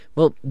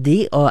Well,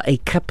 there are a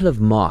couple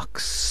of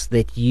marks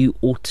that you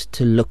ought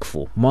to look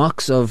for.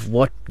 Marks of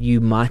what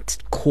you might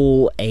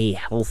call a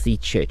healthy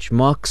church.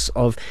 Marks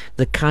of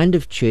the kind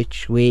of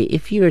church where,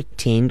 if you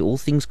attend, all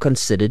things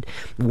considered,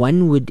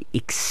 one would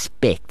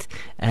expect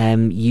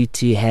you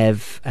to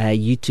have,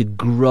 you to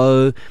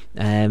grow,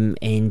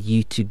 and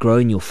you to grow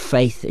in your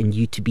faith, and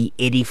you to be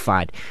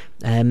edified.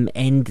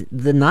 And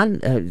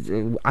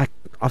the I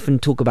often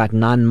talk about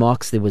 9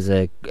 marks. There was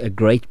a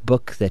great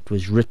book that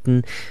was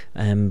written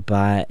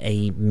by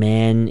a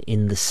man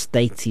in the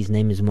States. His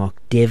name is Mark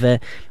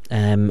Penrith,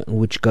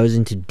 which goes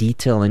into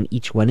detail on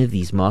each one of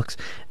these marks.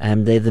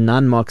 They're the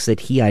 9 marks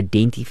that he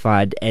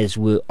identified as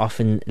were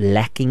often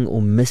lacking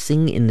or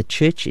missing in the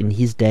church in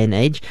his day and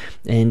age.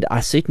 And I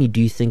certainly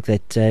do think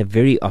that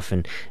very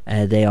often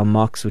they are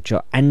marks which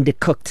are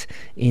undercooked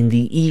in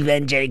the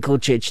evangelical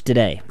church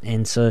today.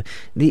 And so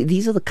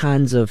these are the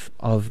kinds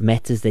of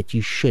matters that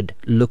you should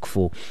look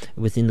for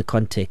within the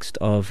context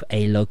of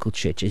a local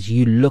church, as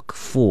you look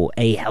for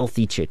a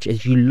healthy church,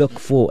 as you look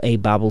for a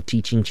Bible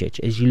teaching church,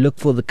 as you look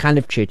for the kind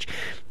of church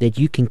that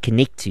you can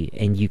connect to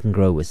and you can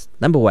grow with.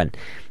 Number one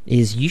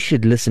is you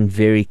should listen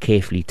very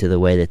carefully to the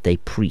way that they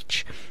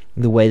preach.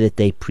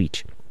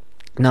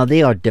 Now,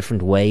 there are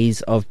different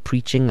ways of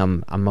preaching.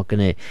 I'm not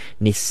going to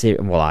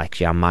necessarily, well,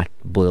 actually, I might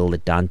boil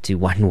it down to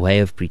one way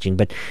of preaching,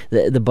 but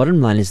the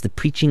bottom line is the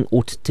preaching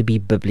ought to be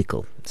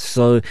biblical.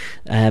 So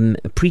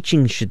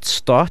preaching should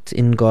start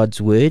in God's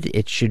Word.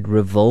 It should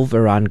revolve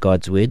around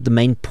God's Word. The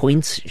main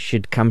points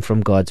should come from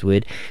God's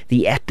Word.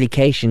 The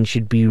application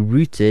should be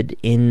rooted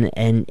in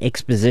an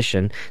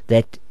exposition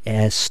that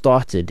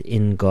started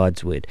in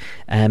God's Word.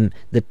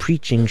 The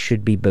preaching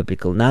should be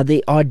biblical. Now,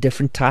 there are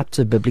different types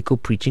of biblical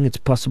preaching. It's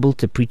possible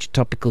to preach a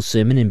topical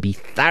sermon and be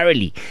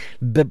thoroughly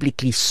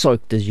biblically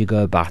soaked as you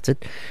go about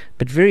it.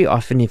 But very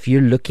often, if you're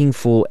looking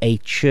for a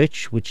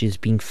church which is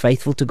being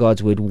faithful to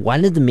God's Word,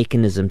 one of the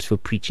mechanisms for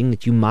preaching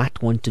that you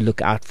might want to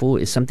look out for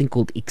is something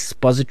called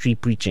expository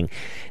preaching.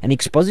 And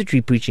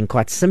expository preaching,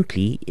 quite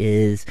simply,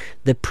 is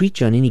the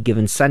preacher on any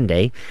given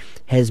Sunday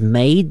has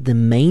made the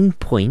main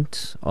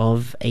point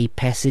of a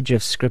passage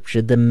of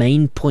Scripture the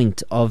main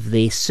point of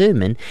their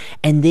sermon,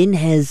 and then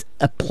has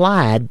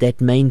applied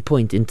that main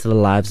point into the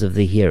lives of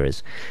the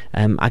hearers.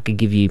 I could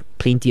give you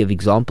plenty of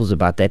examples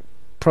about that.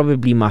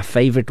 Probably my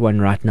favorite one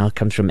right now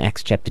comes from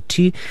Acts chapter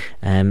 2.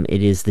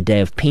 It is the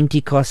day of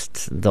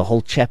Pentecost. The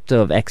whole chapter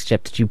of Acts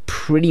chapter 2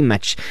 pretty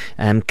much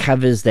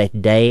covers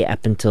that day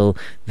up until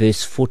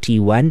verse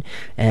 41.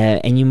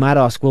 And you might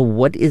ask, well,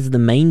 what is the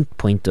main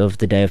point of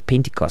the day of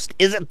Pentecost?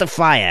 Is it the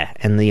fire?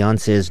 And the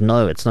answer is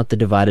no, it's not the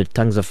divided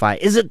tongues of fire.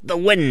 Is it the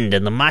wind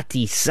and the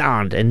mighty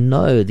sound? And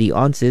no, the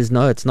answer is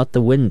no, it's not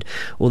the wind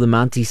or the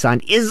mighty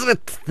sound. Is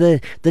it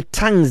the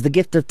tongues, the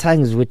gift of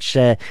tongues, which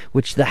the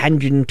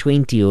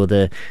 120 or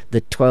the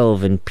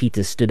 12 and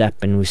Peter stood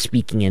up and was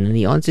speaking in? And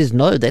the answer is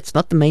no, that's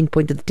not the main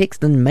point of the text.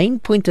 The main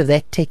point of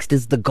that text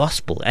is the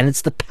gospel, and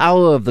it's the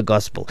power of the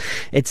gospel.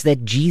 It's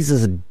that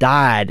Jesus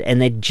died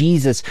and that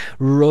Jesus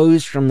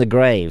rose from the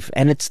grave,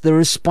 and it's the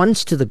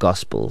response to the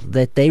gospel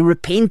that they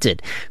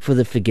repented for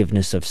the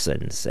forgiveness of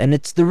sins, and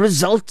it's the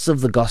results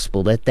of the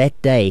gospel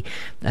that day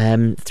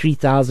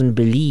 3,000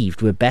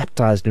 believed, were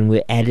baptized, and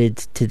were added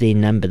to their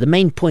number. The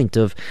main point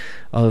of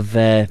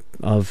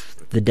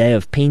the day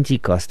of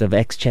Pentecost of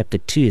Acts chapter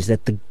 2 is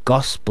that the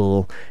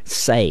gospel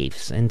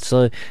saves. And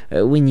so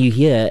when you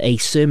hear a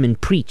sermon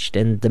preached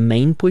and the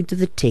main point of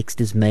the text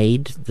is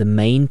made the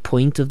main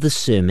point of the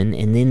sermon,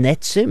 and then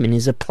that sermon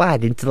is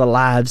applied into the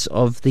lives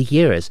of the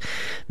hearers,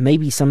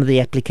 maybe some of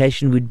the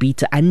application would be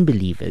to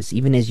unbelievers.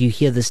 Even as you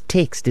hear this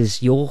text,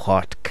 is your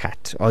heart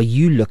cut? Are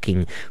you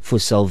looking for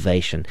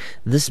salvation?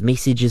 This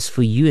message is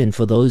for you and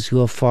for those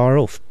who are far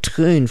off.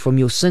 Turn from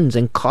your sins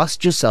and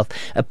cast yourself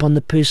upon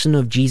the person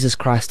of Jesus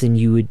Christ, and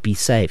you would be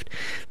saved.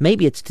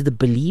 Maybe it's to the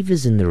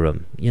believers in the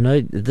room.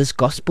 This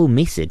gospel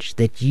message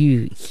that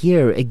you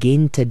hear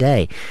again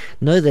today,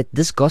 know that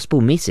this gospel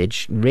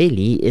message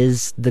really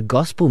is the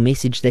gospel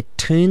message that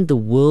turned the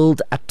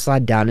world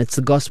upside down. It's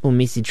the gospel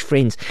message,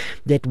 friends,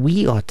 that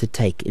we are to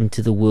take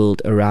into the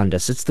world around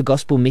us. It's the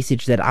gospel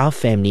message that our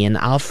family and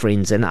our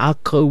friends and our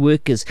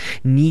co-workers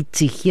need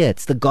to hear.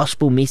 It's the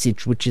gospel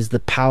message which is the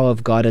power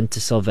of God unto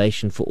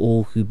salvation for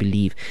all who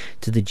believe,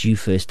 to the Jew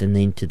first and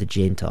then to the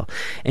Gentile.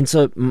 And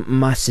so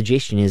my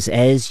suggestion is,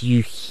 as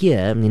you hear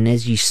and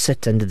as you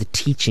sit under the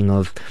teaching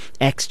of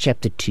Acts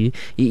chapter 2,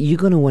 you're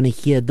going to want to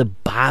hear the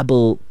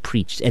Bible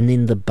preached and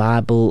then the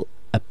Bible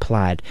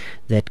applied,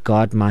 that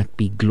God might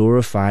be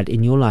glorified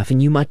in your life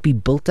and you might be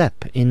built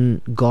up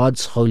in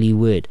God's holy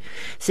word.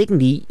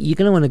 Secondly, you're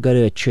going to want to go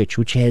to a church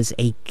which has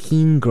a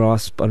keen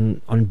grasp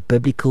on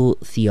biblical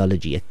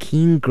theology, a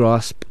keen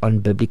grasp on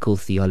biblical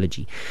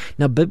theology.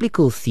 Now,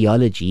 biblical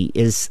theology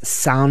is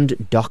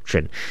sound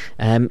doctrine.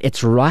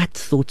 It's right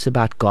thoughts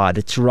about God.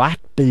 It's right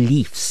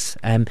beliefs.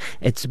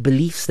 It's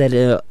beliefs that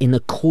are in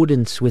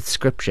accordance with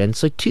Scripture. And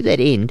so to that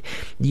end,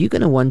 you're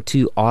going to want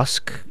to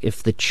ask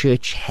if the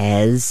church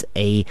has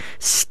a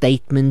statement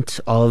statement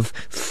of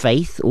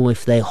faith or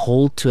if they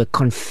hold to a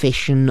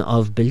confession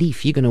of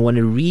belief. You're going to want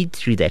to read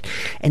through that,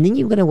 and then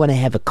you're going to want to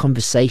have a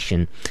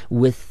conversation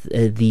with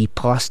the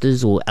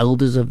pastors or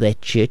elders of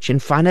that church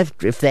and find out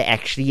if they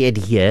actually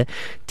adhere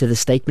to the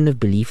statement of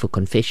belief or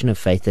confession of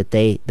faith that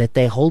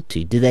they hold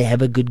to. Do they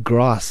have a good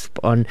grasp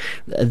on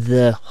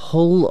the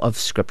whole of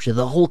Scripture,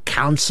 the whole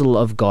counsel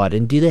of God,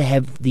 and do they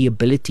have the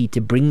ability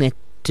to bring that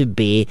to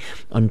bear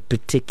on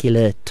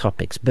particular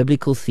topics?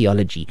 Biblical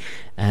theology,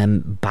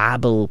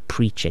 Bible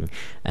preaching.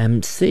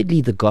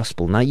 Thirdly, the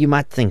gospel. Now you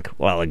might think,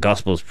 well, the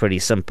gospel is pretty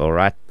simple,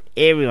 right?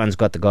 Everyone's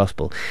got the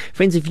gospel.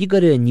 Friends, if you go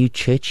to a new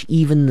church,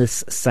 even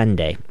this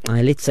Sunday,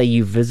 let's say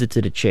you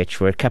visited a church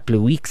for a couple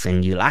of weeks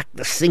and you like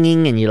the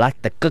singing and you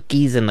like the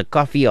cookies and the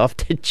coffee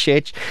after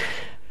church,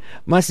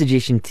 my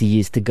suggestion to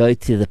you is to go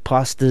to the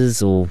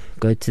pastors or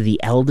go to the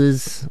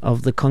elders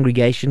of the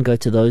congregation, go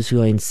to those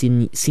who are in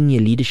senior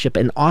leadership,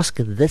 and ask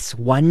this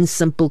one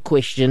simple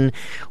question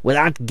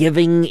without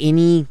giving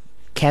any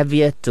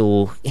caveat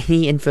or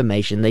any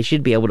information. They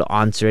should be able to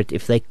answer it.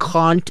 If they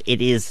can't,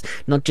 it is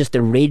not just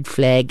a red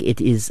flag, it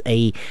is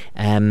a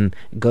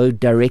go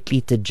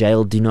directly to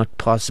jail, do not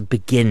pass,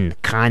 begin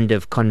kind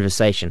of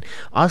conversation.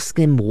 Ask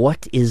them,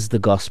 what is the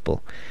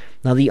gospel?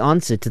 Now, the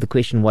answer to the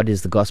question, what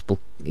is the gospel,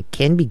 it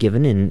can be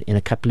given in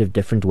a couple of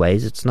different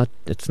ways. It's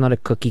not a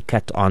cookie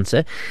cut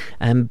answer,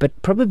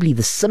 but probably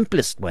the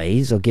simplest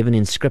ways are given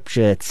in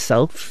Scripture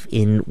itself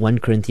in 1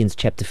 Corinthians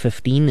chapter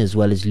 15 as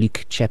well as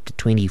Luke chapter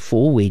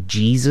 24, where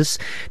Jesus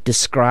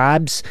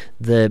describes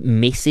the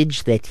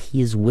message that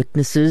his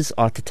witnesses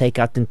are to take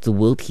out into the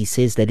world. He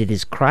says that it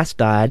is Christ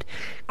died,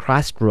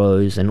 Christ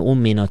rose, and all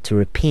men are to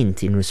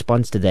repent in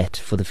response to that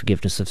for the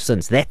forgiveness of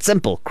sins. That's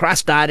simple.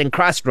 Christ died and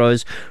Christ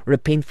rose.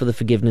 Repent for the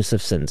forgiveness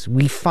of sins.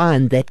 We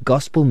find that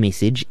gospel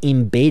message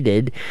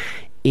embedded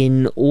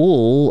in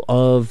all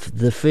of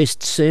the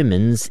first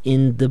sermons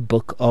in the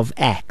book of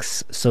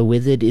Acts. So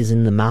whether it is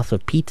in the mouth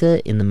of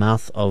Peter, in the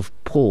mouth of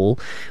Paul,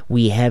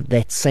 we have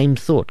that same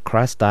thought.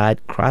 Christ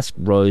died, Christ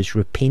rose,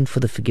 repent for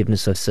the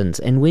forgiveness of sins.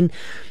 And when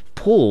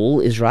Paul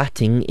is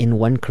writing in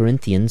 1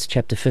 Corinthians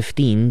chapter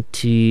 15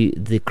 to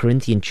the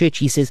Corinthian church,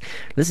 he says,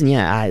 listen,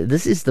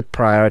 this is the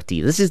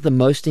priority. This is the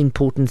most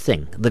important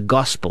thing, the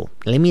gospel.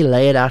 Let me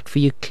lay it out for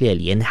you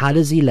clearly. And how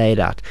does he lay it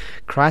out?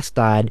 Christ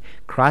died,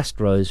 Christ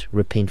rose,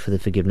 repent for the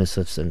forgiveness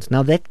of sins.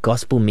 Now, that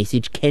gospel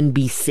message can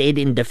be said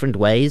in different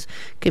ways.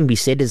 It can be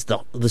said as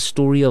the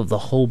story of the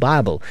whole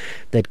Bible,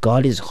 that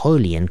God is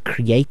holy and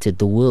created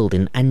the world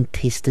in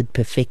untested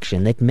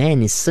perfection, that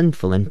man is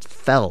sinful and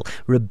fell,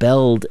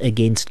 rebelled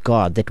against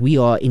God, that we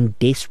are in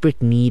desperate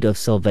need of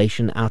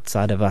salvation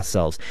outside of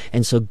ourselves.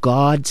 And so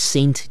God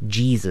sent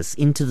Jesus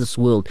into this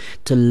world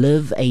to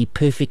live a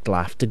perfect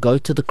life, to go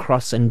to the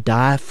cross and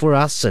die for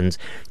our sins,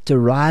 to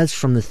rise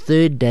from the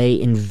third day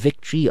in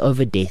victory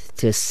over death,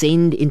 to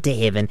ascend into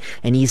heaven,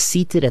 and he is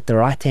seated at the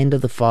right hand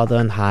of the Father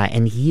on high,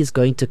 and he is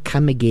going to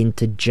come again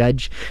to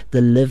judge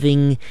the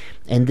living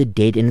and the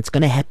dead, and it's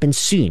going to happen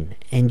soon.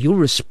 And your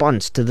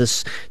response to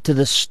this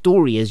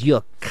story, as you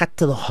are cut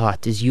to the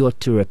heart, is you are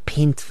to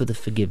repent for the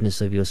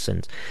forgiveness of your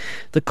sins.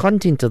 The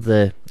content of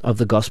the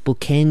gospel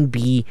can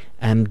be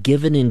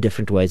given in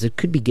different ways. It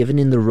could be given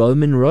in the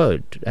Roman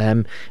road.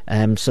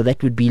 So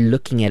that would be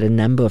looking at a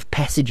number of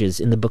passages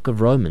in the book of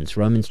Romans.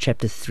 Romans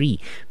chapter 3,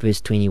 verse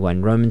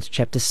 21. Romans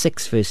chapter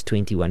 6, verse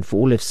 21. For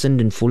all have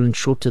sinned and fallen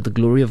short of the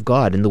glory of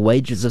God, and the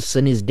wages of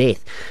sin is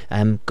death.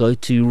 Go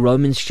to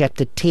Romans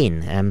chapter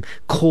 10.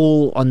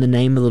 Call on the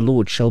name of the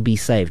Lord shall be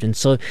saved. And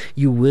so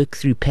you work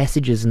through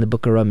passages in the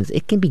book of Romans.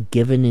 It can be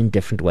given in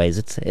different ways.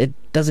 It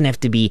doesn't have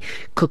to be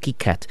cookie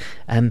cut.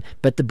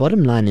 But the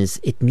bottom line is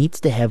it needs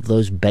to have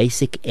those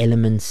basic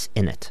elements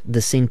in it.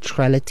 The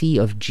centrality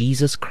of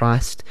Jesus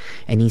Christ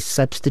and his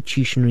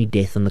substitutionary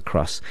death on the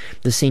cross.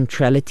 The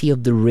centrality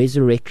of the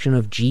resurrection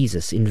of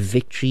Jesus in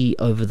victory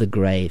over the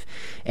grave.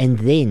 And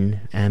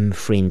then,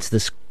 friends,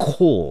 this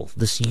call,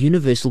 this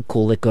universal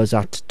call that goes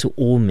out to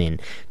all men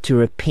to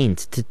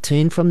repent, to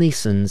turn from their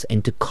sins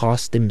and to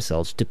cast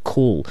themselves, to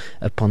call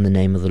upon the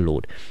name of the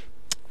Lord.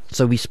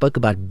 So we spoke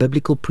about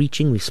biblical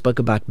preaching, we spoke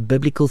about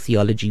biblical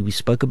theology, we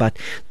spoke about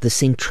the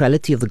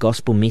centrality of the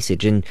gospel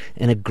message, and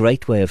a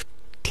great way of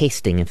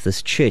testing if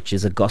this church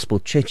is a gospel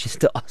church is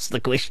to ask the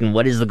question,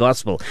 what is the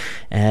gospel?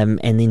 And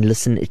then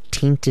listen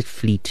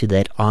attentively to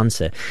that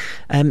answer.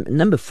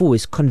 Number 4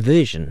 is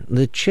conversion.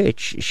 The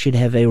church should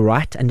have a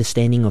right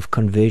understanding of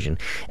conversion.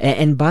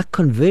 And by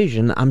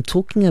conversion, I'm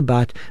talking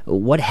about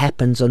what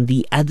happens on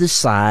the other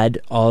side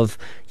of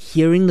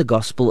hearing the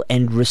gospel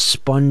and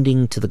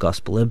responding to the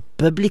gospel. A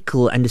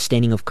biblical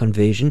understanding of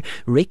conversion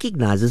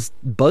recognizes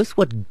both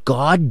what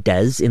God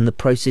does in the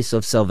process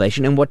of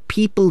salvation and what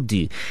people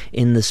do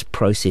in this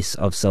process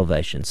of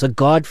salvation. So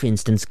God, for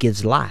instance,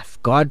 gives life.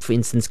 God, for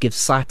instance, gives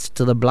sight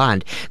to the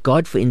blind.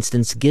 God, for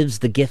instance, gives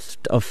the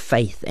gift of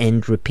faith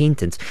and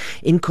repentance.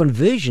 In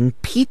conversion,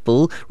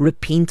 people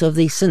repent of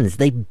their sins.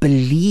 They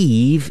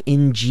believe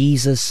in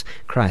Jesus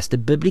Christ. A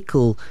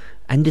biblical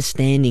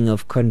understanding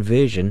of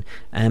conversion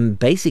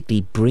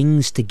basically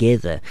brings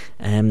together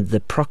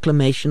the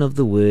proclamation of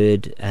the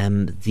word,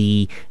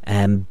 the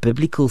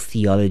biblical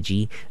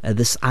theology,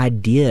 this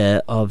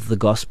idea of the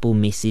gospel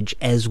message,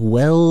 as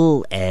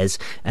well as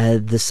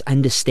this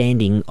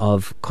understanding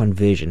of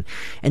conversion.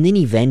 And then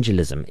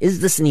evangelism. Is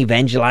this an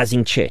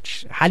evangelizing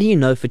church? How do you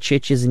know if a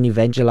church is an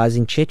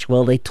evangelizing church?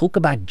 Well, they talk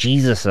about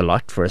Jesus a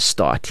lot for a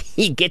start.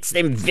 He gets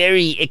them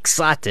very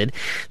excited.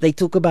 They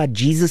talk about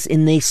Jesus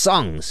in their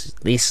songs.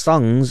 Their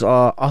songs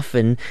are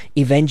often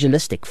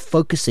evangelistic,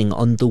 focusing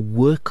on the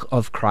work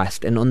of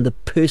Christ and on the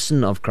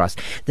person of Christ.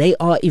 They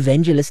are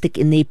evangelistic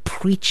in their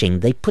preaching.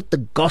 They put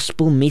the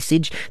gospel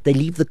message, they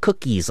leave the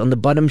cookies on the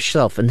bottom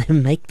shelf, and they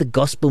make the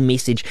gospel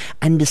message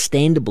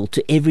understandable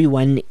to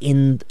everyone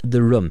in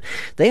the room.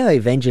 They are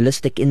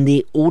evangelistic in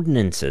their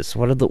ordinances.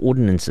 What are the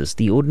ordinances?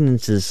 The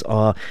ordinances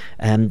are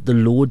the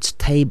Lord's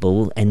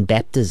table and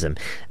baptism.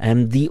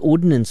 The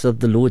ordinance of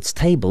the Lord's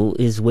table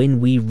is when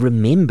we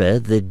remember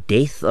the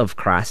death of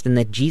Christ and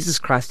that Jesus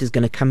Christ is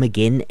going to come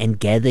again and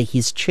gather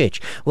his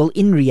church. Well,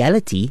 in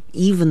reality,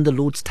 even the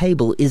Lord's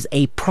table is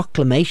a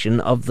proclamation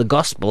of the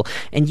gospel,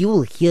 and you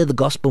will hear the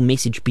gospel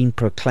message being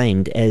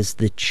proclaimed as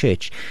the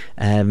church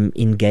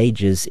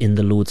engages in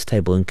the Lord's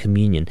table and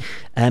communion.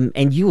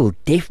 And you will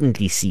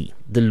definitely see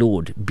the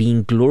Lord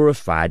being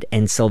glorified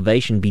and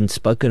salvation being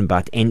spoken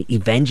about and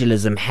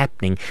evangelism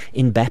happening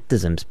in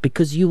baptisms,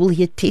 because you will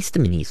hear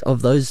testimonies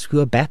of those who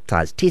are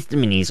baptized,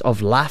 testimonies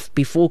of life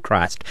before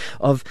Christ,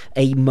 of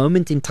a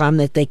moment in time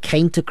that they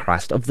came to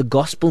Christ, of the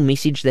gospel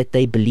message that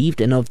they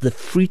believed, and of the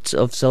fruits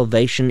of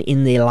salvation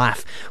in their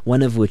life,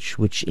 one of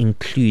which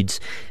includes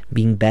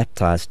being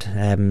baptized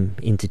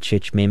into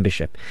church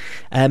membership.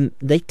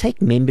 They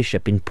take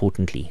membership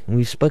importantly.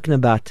 We've spoken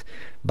about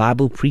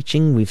Bible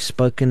preaching, we've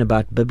spoken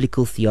about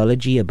biblical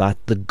theology, about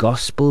the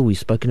gospel, we've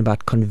spoken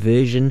about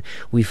conversion,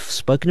 we've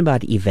spoken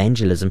about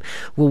evangelism.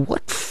 Well,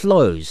 what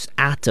flows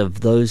out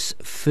of those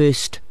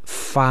first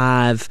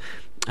five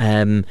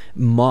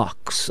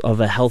marks of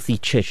a healthy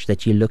church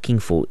that you're looking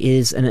for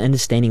is an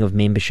understanding of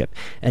membership,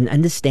 an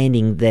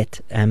understanding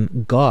that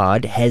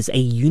God has a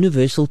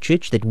universal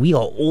church that we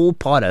are all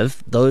part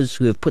of. Those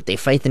who have put their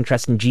faith and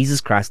trust in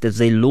Jesus Christ as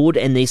their Lord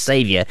and their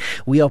Savior,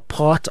 we are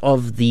part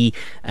of the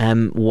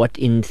what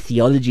in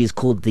theology is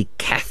called the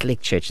Catholic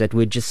Church. That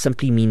word just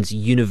simply means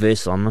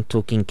universal. I'm not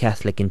talking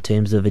Catholic in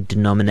terms of a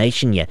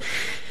denomination yet.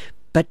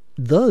 But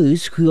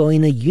those who are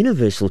in a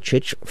universal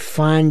church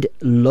find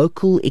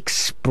local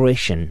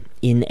expression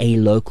in a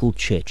local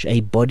church,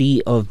 a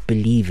body of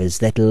believers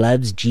that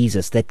loves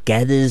Jesus, that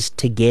gathers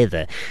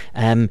together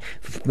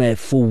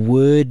for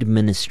word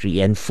ministry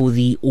and for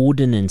the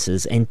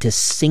ordinances, and to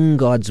sing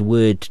God's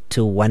word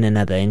to one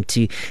another, and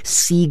to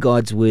see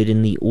God's word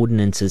in the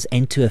ordinances,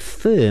 and to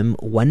affirm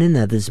one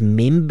another's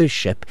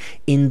membership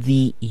in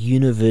the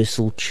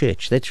universal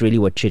church. That's really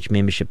what church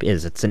membership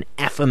is. It's an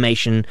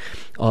affirmation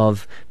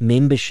of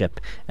membership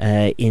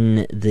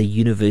in the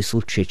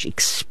universal church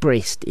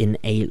expressed in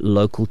a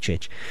local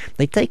church.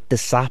 They take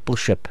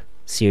discipleship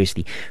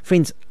seriously.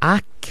 Friends,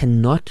 I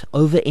cannot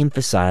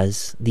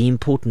overemphasize the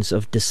importance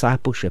of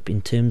discipleship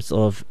in terms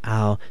of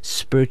our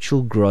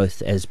spiritual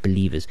growth as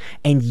believers.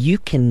 And you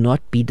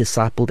cannot be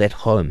discipled at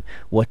home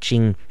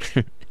watching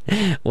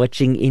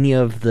any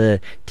of the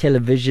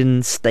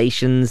television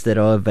stations that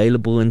are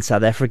available in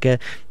South Africa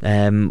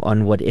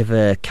on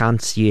whatever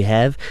accounts you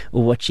have,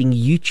 or watching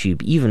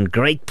YouTube, even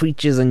great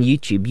preachers on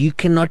YouTube. You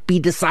cannot be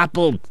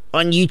discipled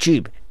on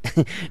YouTube.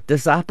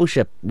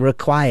 Discipleship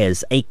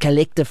requires a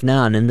collective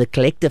noun, and the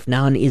collective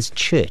noun is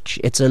church.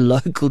 It's a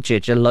local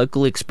church, a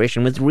local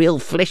expression with real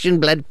flesh and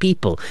blood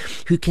people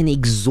who can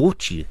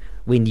exhort you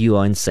when you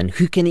are in sin,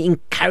 who can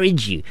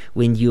encourage you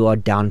when you are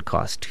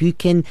downcast, who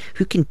can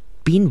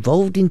be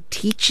involved in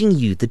teaching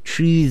you the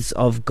truths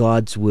of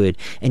God's word,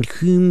 and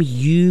whom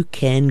you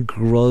can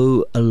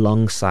grow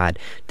alongside.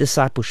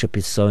 Discipleship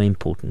is so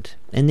important.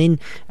 And then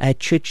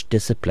church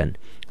discipline.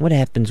 What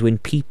happens when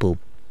people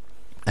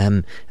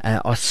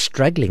are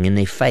struggling in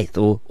their faith,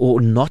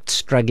 or not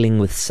struggling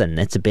with sin?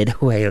 That's a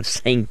better way of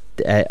saying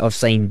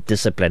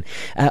discipline.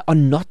 Are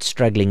not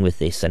struggling with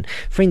their sin.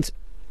 Friends,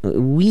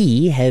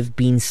 we have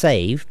been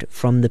saved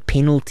from the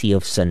penalty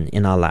of sin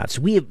in our lives.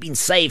 We have been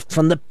saved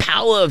from the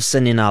power of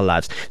sin in our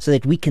lives, so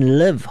that we can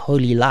live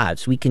holy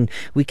lives. We can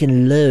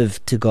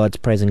live to God's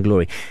praise and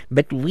glory.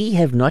 But we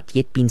have not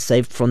yet been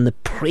saved from the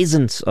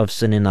presence of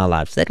sin in our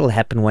lives. That will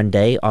happen one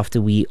day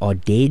after we are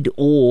dead,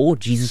 or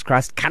Jesus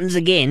Christ comes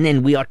again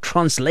and we are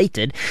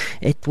translated.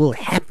 It will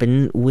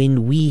happen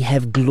when we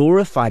have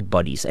glorified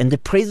bodies and the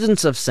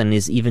presence of sin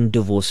is even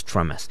divorced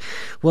from us.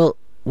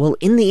 Well,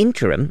 in the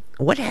interim,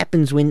 what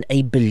happens when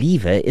a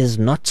believer is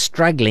not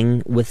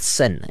struggling with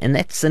sin? And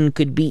that sin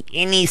could be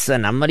any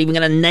sin. I'm not even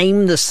going to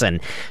name the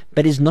sin,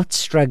 but is not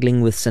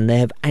struggling with sin. They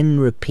have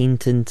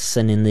unrepentant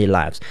sin in their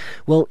lives.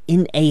 Well,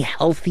 in a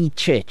healthy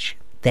church,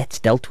 that's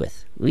dealt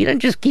with. we don't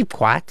just keep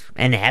quiet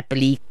and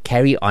happily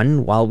carry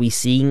on while we're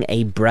seeing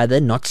a brother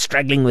not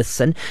struggling with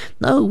sin.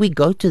 No, we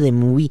go to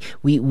them. We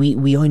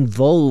are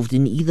involved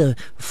in either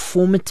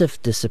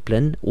formative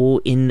discipline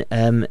or in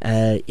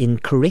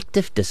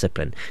corrective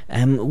discipline.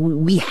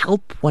 We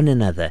help one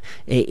another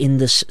in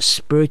this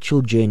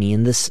spiritual journey,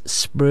 in this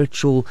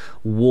spiritual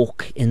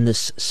walk, in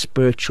this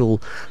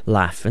spiritual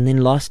life. And then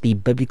lastly,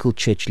 biblical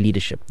church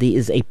leadership. There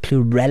is a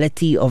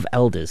plurality of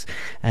elders.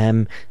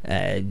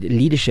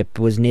 Leadership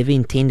was never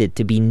intended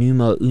to be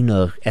numero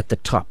uno at the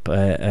top,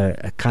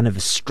 a kind of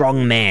a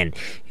strong man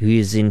who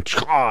is in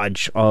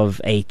charge of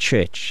a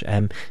church,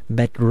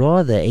 but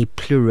rather a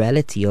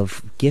plurality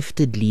of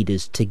gifted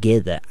leaders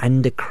together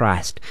under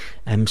Christ,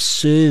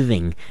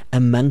 serving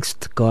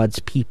amongst God's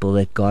people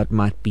that God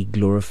might be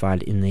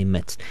glorified in their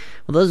midst.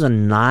 Well, those are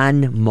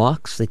 9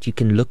 marks that you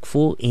can look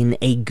for in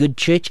a good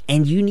church,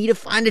 and you need to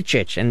find a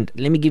church. And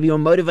let me give you a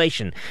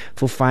motivation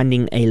for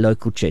finding a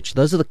local church.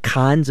 Those are the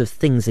kinds of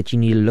things that you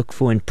need to look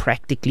for, and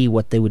practically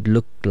what they would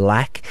look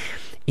like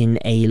in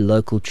a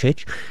local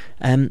church.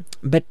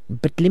 But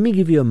let me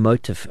give you a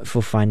motive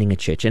for finding a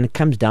church, and it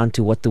comes down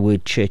to what the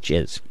word church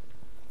is.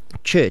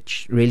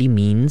 Church really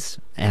means,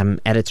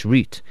 at its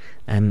root,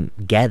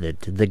 gathered,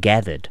 the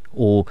gathered,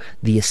 or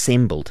the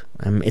assembled.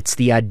 It's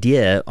the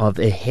idea of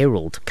a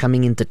herald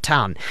coming into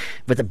town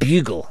with a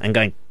bugle and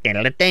going,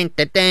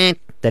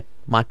 that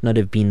might not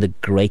have been the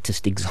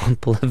greatest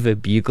example of a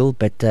bugle,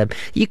 but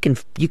you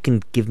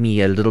can give me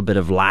a little bit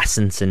of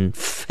license and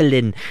fill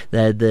in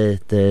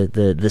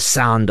the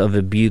sound of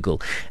a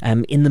bugle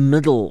in the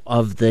middle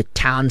of the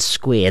town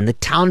square, and the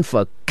town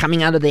folk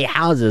coming out of their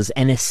houses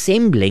and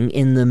assembling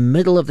in the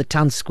middle of the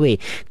town square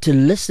to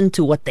listen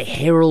to what the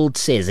herald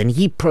says, and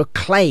he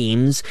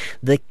proclaims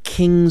the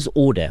king's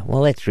order.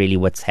 Well, that's really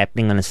what's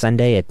happening on a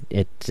Sunday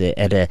at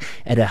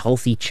a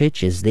healthy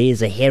church. Is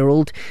there's a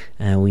herald,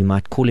 we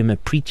might call him a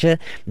preacher.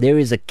 There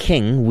is a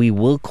king, we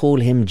will call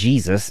him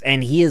Jesus,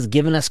 and he has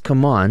given us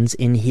commands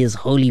in his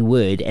holy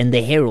word, and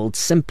the herald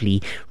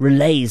simply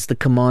relays the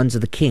commands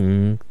of the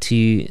king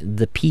to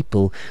the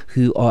people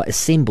who are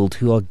assembled,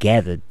 who are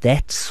gathered.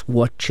 That's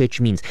what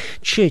church means.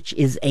 Church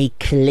is a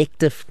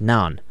collective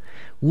noun.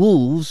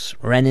 Wolves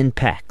run in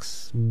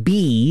packs.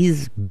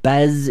 Bees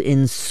buzz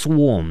in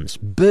swarms.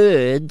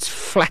 Birds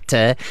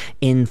flutter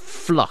in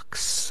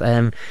flocks.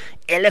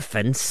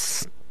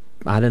 Elephants,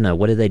 I don't know,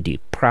 what do?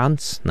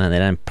 Prance? No, they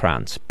don't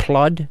prance.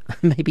 Plod?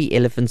 Maybe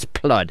elephants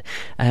plod.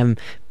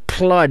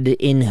 Plod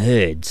in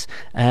herds.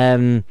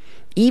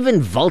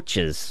 Even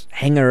vultures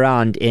hang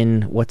around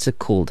in, what's it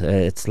called?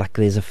 It's like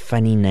there's a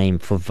funny name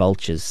for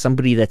vultures.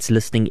 Somebody that's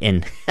listening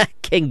in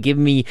can give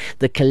me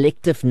the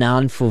collective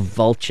noun for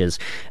vultures.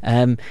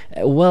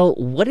 Well,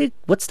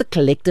 what's the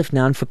collective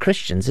noun for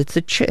Christians? It's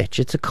a church.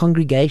 It's a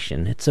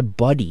congregation. It's a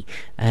body.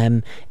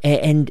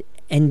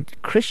 And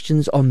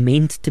Christians are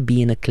meant to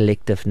be in a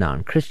collective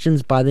noun.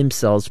 Christians by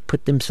themselves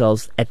put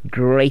themselves at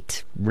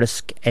great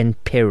risk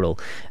and peril.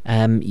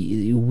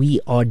 We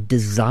are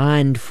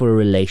designed for a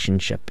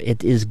relationship.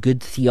 It is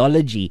good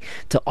theology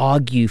to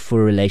argue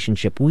for a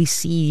relationship. We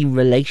see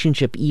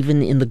relationship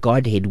even in the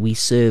Godhead. We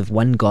serve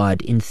one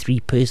God in 3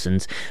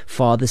 persons,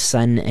 Father,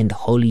 Son, and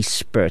Holy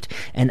Spirit.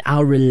 And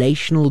our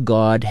relational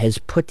God has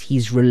put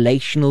his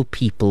relational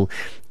people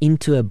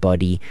into a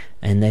body,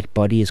 and that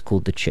body is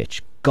called the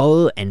church.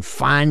 Go and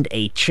find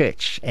a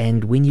church,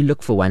 and when you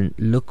look for one,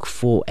 look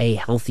for a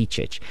healthy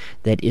church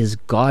that is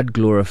God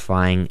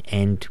glorifying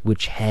and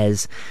which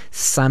has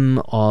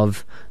some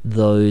of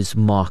those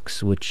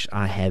marks which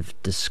I have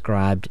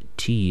described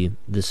to you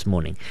this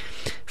morning.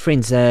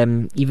 Friends,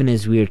 even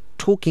as we're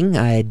talking,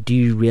 I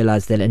do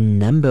realize that a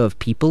number of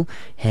people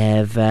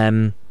have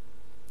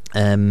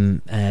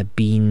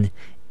been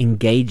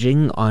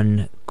engaging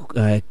on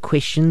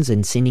questions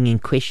and sending in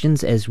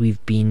questions as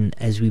we've been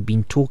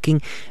talking.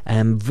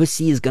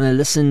 Vusi is going to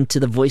listen to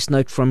the voice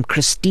note from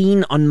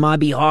Christine on my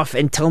behalf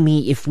and tell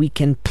me if we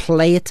can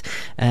play it.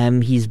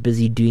 He's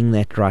busy doing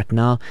that right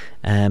now.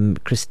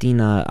 Christine,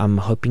 I'm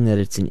hoping that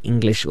it's in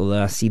English,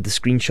 although I see the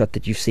screenshot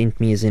that you've sent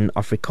me is in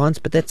Afrikaans,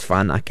 but that's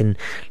fine. I can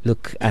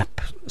look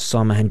up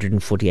Psalm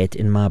 148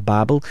 in my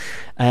Bible.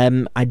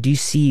 I do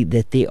see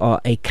that there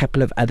are a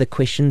couple of other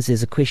questions.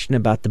 There's a question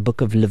about the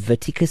book of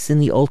Leviticus in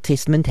the Old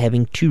Testament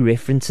having 2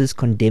 references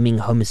condemning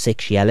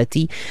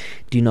homosexuality.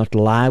 Do not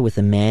lie with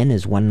a man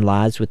as one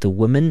lies with a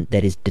woman.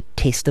 That is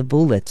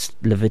detestable. That's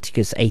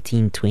Leviticus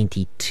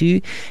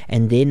 18:22.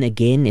 And then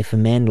again, if a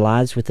man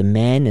lies with a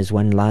man as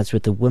one lies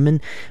with a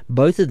woman,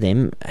 both of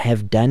them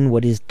have done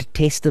what is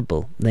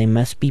detestable. They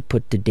must be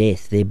put to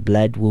death. Their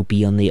blood will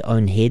be on their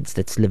own heads.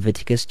 That's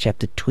Leviticus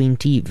chapter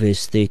 20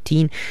 verse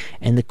 13.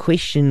 And the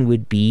question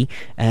would be,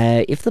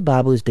 if the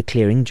Bible is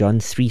declaring John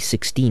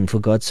 3:16, for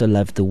God so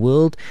loved the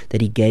world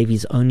that he gave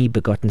his only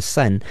begotten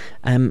son,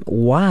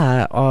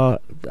 why are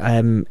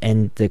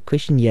and the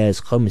question here is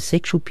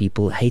homosexual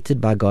people hated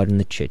by God in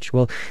the church?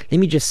 Well, let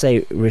me just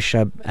say,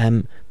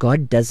 Rishabh,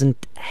 God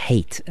doesn't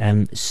hate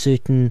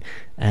certain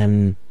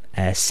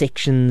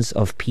sections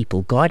of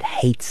people. God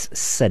hates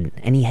sin,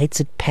 and he hates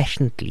it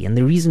passionately. And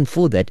the reason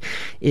for that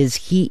is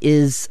he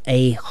is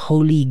a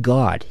holy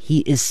God. He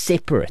is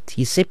separate.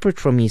 He's separate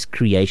from his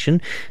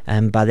creation.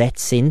 By that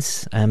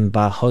sense,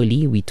 by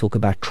holy, we talk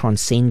about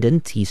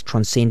transcendent. He's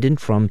transcendent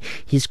from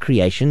his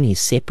creation. He's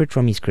separate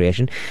from his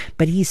creation,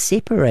 but he's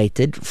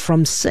separated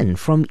from sin,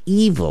 from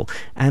evil.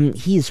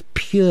 He is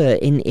pure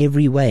in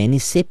every way, and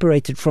is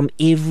separated from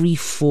every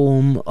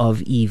form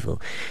of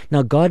evil.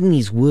 Now, God in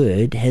his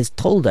word has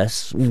told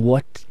us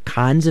what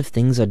kinds of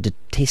things are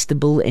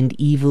detestable and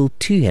evil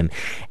to him,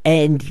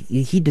 and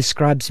he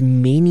describes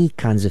many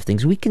kinds of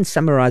things. We can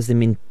summarize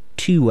them in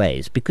two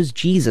ways, because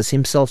Jesus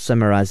himself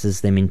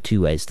summarizes them in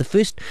two ways. The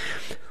first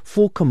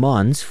 4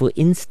 commands, for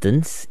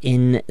instance,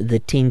 in the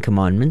 10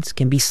 commandments,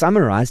 can be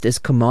summarized as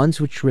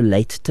commands which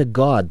relate to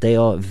God. They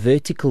are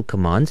vertical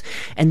commands,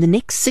 and the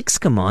next 6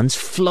 commands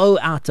flow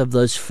out of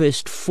those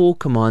first 4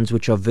 commands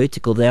which are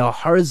vertical. They are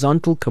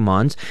horizontal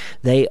commands.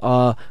 They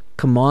are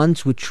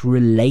commands which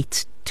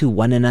relate to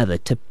one another,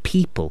 to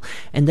people,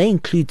 and they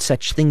include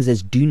such things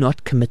as do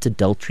not commit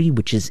adultery,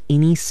 which is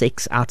any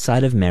sex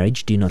outside of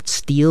marriage, do not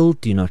steal,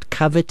 do not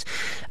covet,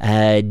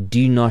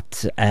 do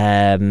not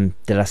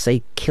did I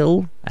say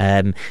kill?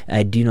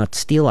 Do not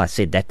steal, I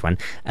said that one.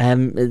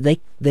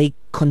 They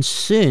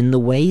concern the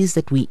ways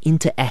that we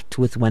interact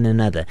with one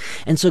another.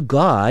 And so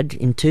God,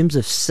 in terms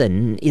of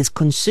sin, is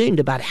concerned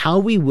about how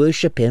we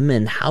worship him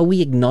and how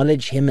we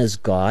acknowledge him as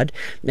God,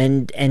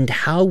 and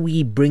how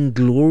we bring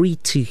glory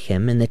to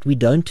him, and that we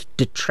don't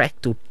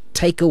detract or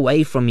take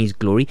away from his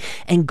glory.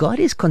 And God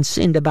is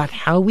concerned about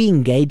how we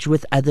engage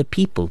with other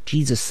people.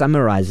 Jesus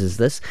summarizes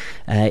this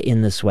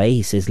in this way.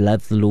 He says,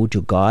 love the Lord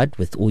your God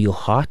with all your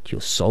heart, your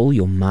soul,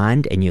 your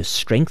mind, and your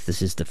strength.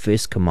 This is the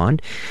first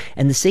command.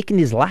 And the second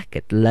is like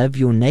it. Love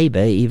your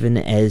neighbor even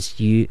as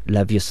you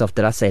love yourself.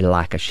 Did I say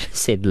like? I should have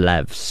said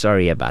love.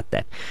 Sorry about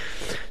that.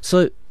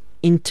 So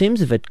in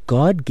terms of it,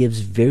 God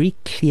gives very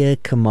clear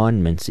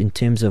commandments in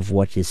terms of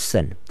what is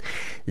sin.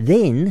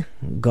 Then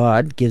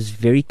God gives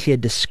very clear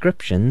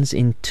descriptions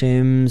in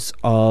terms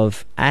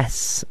of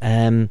us,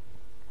 in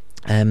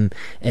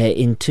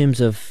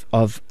terms of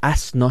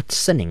us not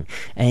sinning,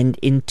 and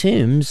in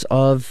terms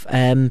of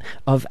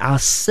our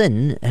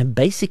sin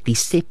basically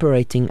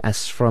separating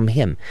us from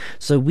him.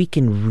 So we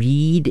can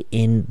read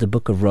in the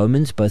book of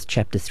Romans, both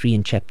chapter 3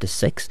 and chapter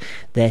 6,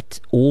 that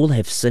all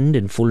have sinned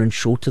and fallen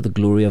short of the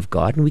glory of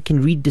God, and we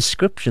can read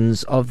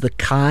descriptions of the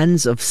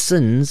kinds of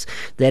sins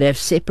that have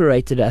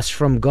separated us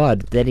from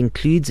God. That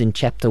includes in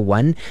chapter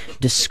 1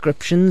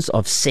 descriptions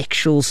of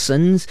sexual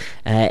sins,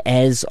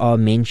 as are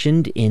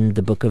mentioned in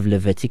the book of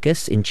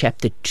Leviticus. In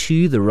chapter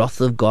 2, the wrath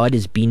of God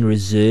has been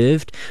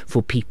reserved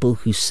for people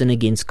who sin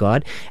against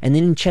God. And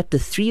then in chapter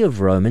 3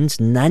 of Romans,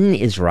 none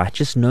is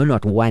righteous, no,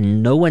 not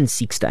one. No one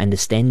seeks to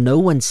understand, no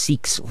one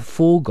seeks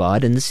for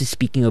God. And this is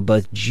speaking of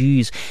both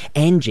Jews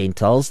and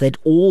Gentiles, that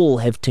all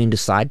have turned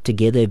aside,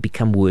 together have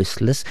become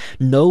worthless.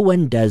 No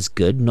one does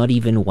good, not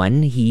even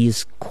one. He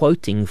is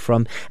quoting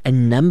from a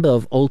number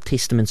of Old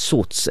Testament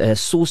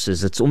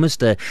sources. It's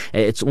almost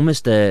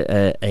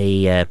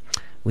a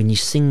when you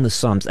sing the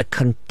Psalms, a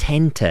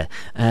cantata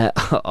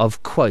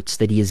of quotes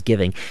that he is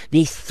giving.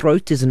 Their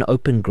throat is an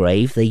open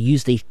grave. They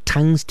use their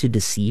tongues to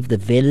deceive. The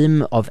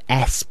venom of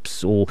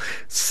asps or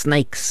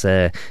snakes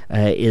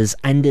is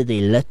under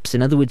their lips.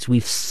 In other words,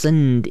 we've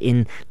sinned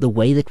in the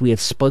way that we have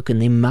spoken.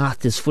 Their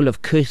mouth is full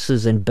of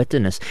curses and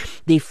bitterness.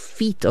 Their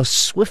feet are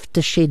swift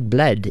to shed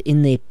blood.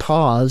 In their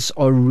paths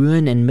are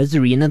ruin and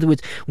misery. In other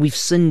words, we've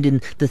sinned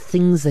in the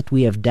things that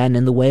we have done,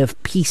 and the way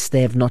of peace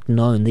they have not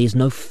known. There's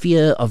no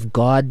fear of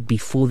God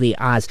before their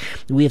eyes.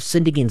 We have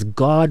sinned against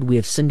God. We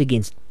have sinned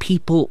against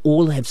people.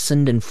 All have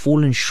sinned and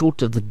fallen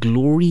short of the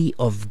glory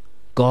of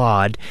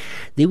God.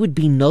 There would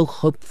be no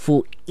hope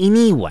for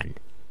anyone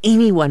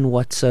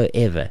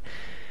whatsoever.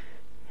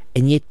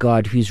 And yet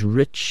God, who's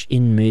rich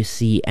in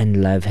mercy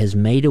and love, has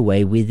made a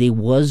way where there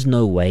was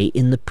no way,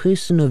 in the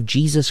person of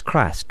Jesus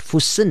Christ,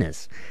 for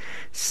sinners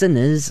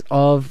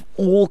of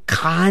all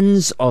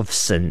kinds of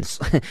sins,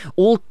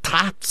 all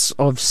types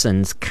of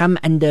sins, come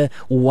under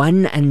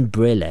one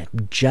umbrella,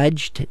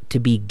 judged to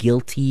be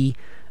guilty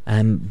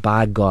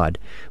by God.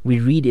 We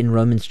read in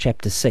Romans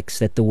chapter 6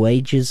 that the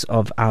wages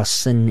of our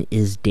sin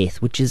is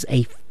death, which is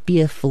a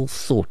fearful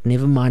thought,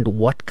 never mind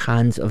what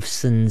kinds of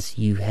sins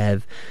you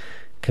have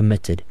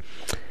committed.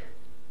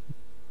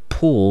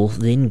 Paul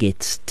then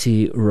gets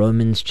to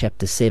Romans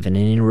chapter 7,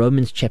 and in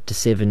Romans chapter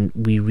 7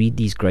 we read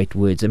these great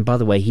words. And by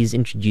the way, he's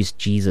introduced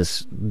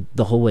Jesus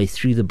the whole way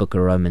through the book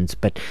of Romans,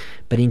 but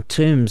in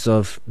terms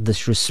of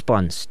this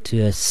response to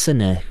a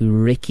sinner who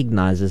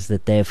recognizes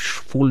that they have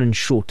fallen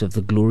short of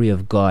the glory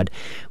of God,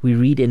 we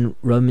read in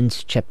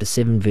Romans chapter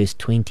 7 verse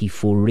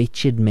 24,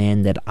 wretched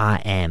man that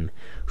I am,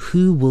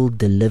 who will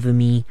deliver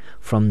me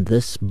from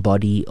this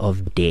body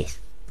of death?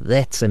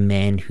 That's a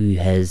man who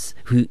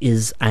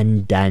is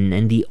undone.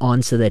 And the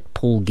answer that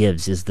Paul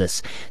gives is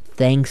this: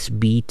 thanks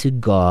be to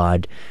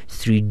God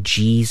through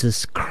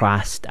Jesus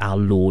Christ our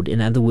Lord. In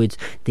other words,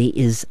 there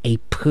is a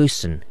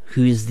person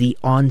who is the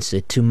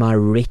answer to my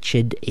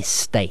wretched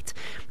estate.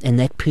 And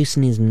that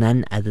person is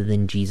none other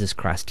than Jesus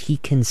Christ. He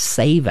can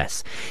save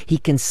us. He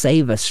can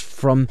save us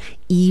from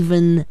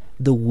even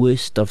the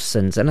worst of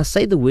sins. And I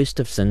say the worst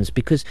of sins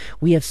because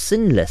we have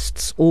sin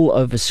lists all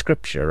over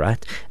Scripture,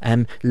 right?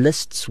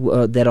 Lists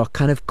that are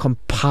kind of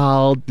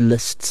compiled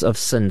lists of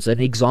sins. An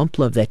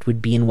example of that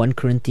would be in 1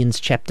 Corinthians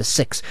chapter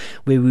 6,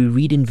 where we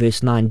read in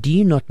verse 9, do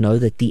you not know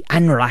that the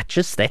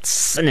unrighteous, that's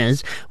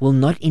sinners, will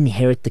not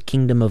inherit the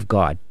kingdom of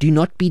God? Do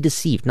not be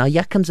deceived. Now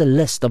here comes a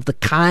list of the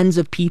kinds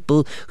of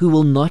people who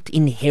will not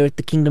inherit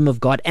the kingdom of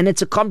God. And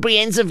it's a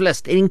comprehensive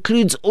list. It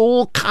includes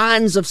all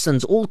kinds of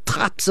sins, all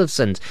types of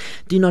sins.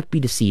 Do not be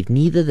deceived.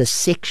 Neither the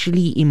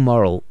sexually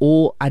immoral,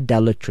 or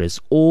idolaters,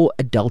 or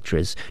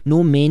adulterers,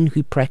 nor men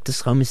who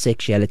practice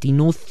homosexuality,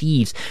 nor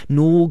thieves,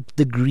 nor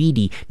the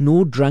greedy,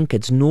 nor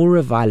drunkards, nor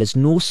revilers,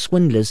 nor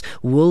swindlers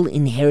will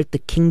inherit the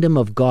kingdom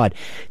of God.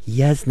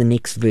 Here's the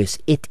next verse.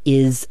 It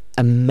is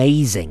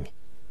amazing.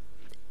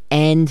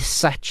 And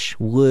such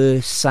were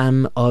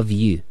some of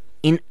you.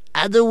 In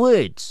other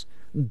words,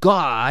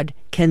 God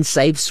can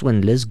save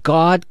swindlers,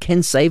 God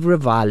can save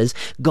revilers,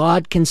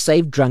 God can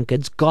save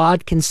drunkards,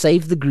 God can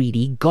save the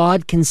greedy,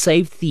 God can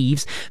save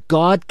thieves,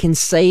 God can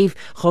save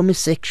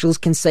homosexuals,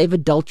 can save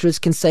adulterers,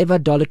 can save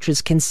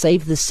idolaters, can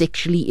save the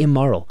sexually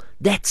immoral.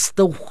 That's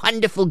the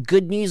wonderful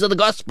good news of the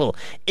gospel,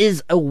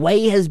 is a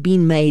way has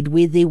been made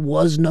where there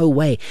was no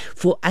way.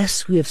 For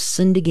us who have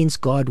sinned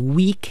against God,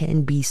 we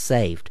can be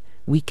saved.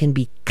 We can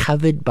be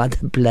covered by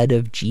the blood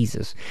of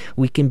Jesus.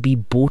 We can be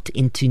brought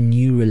into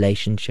new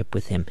relationship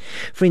with Him.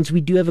 Friends, we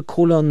do have a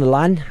caller on the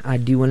line. I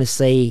do want to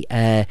say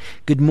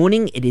good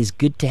morning. It is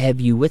good to have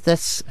you with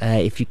us.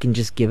 If you can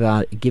just give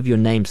your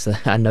name so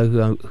I know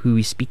who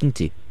we're speaking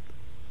to.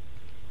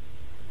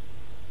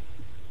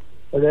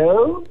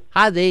 Hello?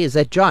 Hi there. Is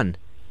that John?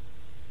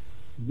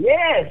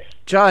 Yes.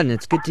 John,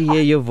 it's good to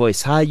hear your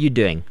voice. How are you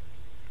doing?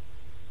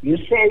 You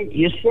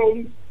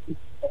say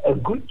a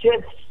good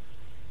church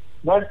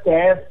must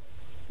have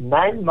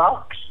 9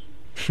 marks,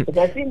 but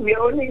I think we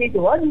only need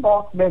 1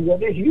 mark, man.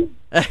 That is you.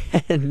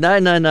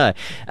 No.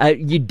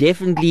 You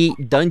definitely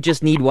don't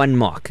just need 1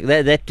 mark.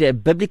 That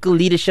biblical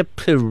leadership,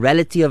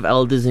 plurality of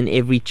elders in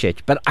every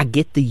church. But I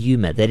get the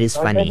humor. That is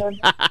funny.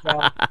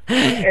 No.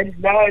 And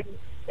now,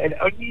 and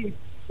only...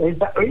 It's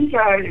only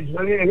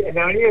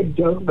a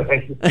joke,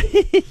 man.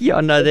 Yeah,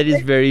 no, that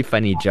is very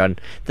funny, John.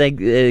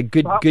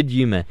 Good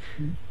humor.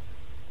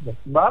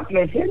 Mark,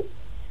 listen.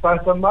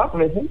 Pastor Mark,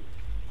 listen.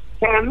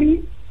 Tell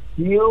me,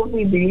 do you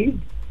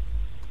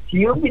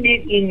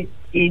believe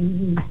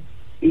in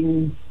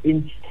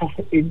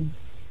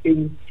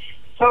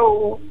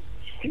soul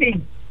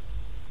sleep?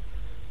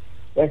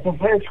 That's the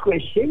first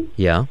question.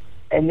 Yeah.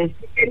 And the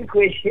second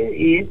question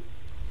is,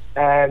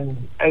 I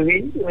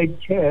went to a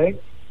church.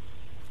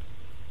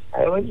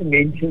 I won't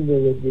mention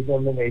the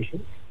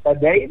denomination,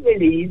 but they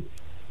believe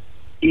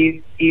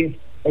if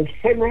a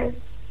sinner,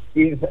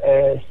 if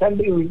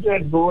somebody who's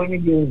not born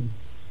again,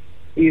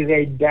 if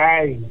they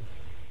die,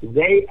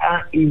 they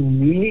are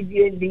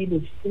immediately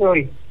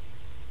destroyed.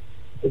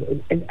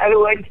 In other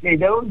words, they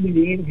don't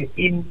believe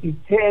in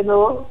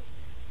eternal,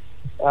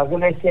 how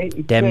can I say,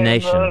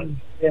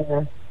 damnation.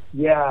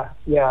 Yeah.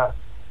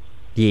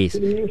 Yes.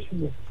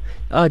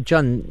 Oh,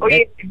 John,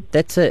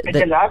 that's a...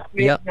 The last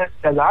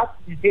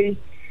thing,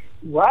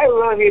 why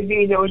will there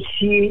be no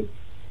sea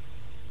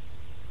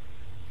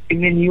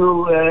in the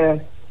new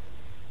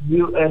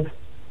earth?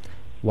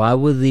 Why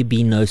will there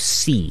be no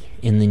sea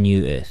in the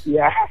new earth?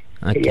 Yeah.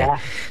 Okay. Yeah.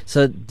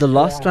 So the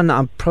last one,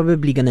 I'm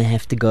probably going to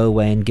have to go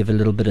away and give a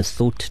little bit of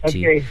thought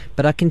to.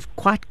 But I can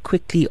quite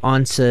quickly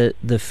answer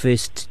the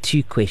first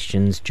 2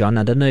 questions, John.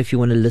 I don't know if you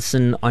want to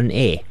listen on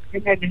air. I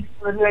haven't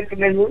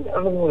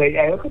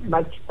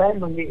much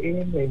time on the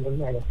air.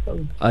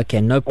 Okay,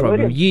 no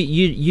problem.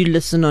 You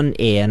listen on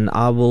air, and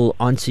I will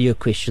answer your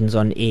questions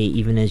on air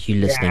even as you're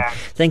listening. Yeah.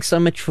 Thanks so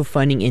much for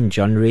phoning in,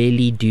 John.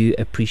 Really do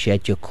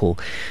appreciate your call.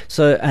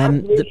 So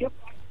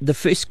the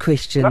first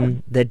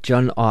question that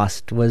John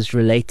asked was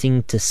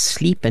relating to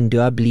sleep, and do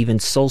I believe in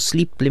soul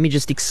sleep? Let me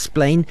just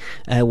explain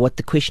what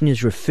the question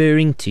is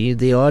referring to.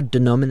 There are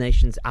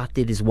denominations out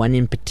there. There's one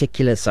in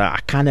particular, so I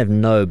kind of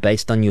know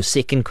based on your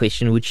second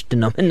question which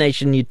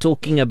denomination you're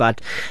talking about,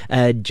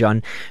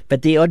 John.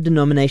 But there are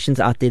denominations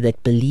out there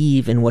that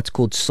believe in what's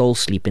called soul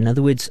sleep. In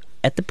other words,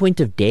 at the point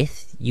of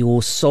death,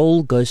 your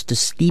soul goes to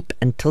sleep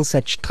until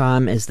such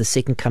time as the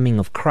second coming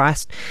of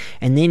Christ,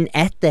 and then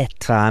at that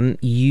time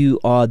you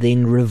are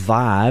then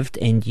revived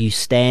and you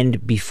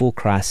stand before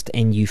Christ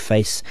and you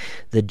face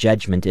the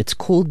judgment. It's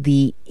called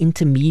the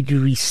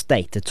intermediary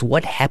state. It's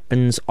what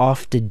happens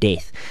after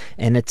death,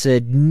 and it's a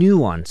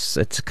nuance.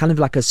 It's kind of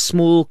like a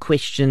small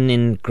question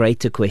in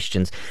greater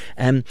questions.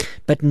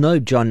 But no,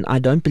 John, I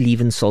don't believe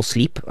in soul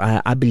sleep.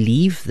 I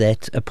believe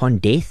that upon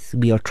death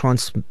we are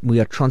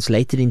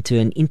translated into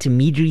an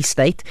intermediary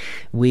state, state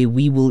where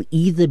we will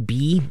either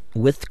be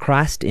with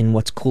Christ in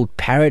what's called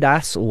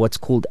paradise or what's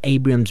called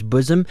Abraham's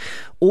bosom,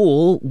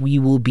 or we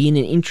will be in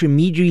an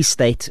intermediary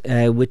state,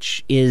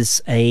 which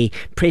is a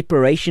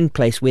preparation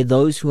place where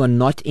those who are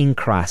not in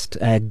Christ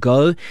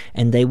go,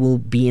 and they will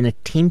be in a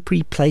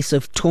temporary place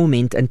of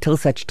torment until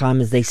such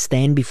time as they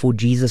stand before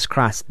Jesus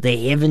Christ,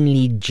 the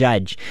heavenly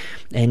judge,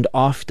 and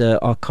after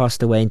are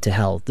cast away into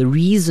hell. The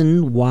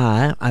reason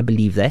why I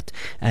believe that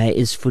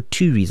is for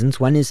two reasons.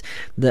 One is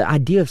the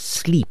idea of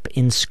sleep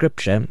in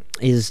Scripture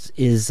is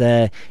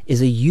a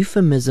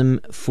euphemism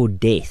for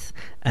death.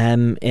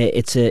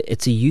 It's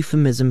a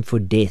euphemism for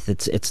death.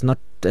 It's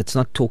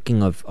not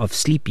talking of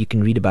sleep. You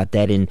can read about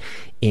that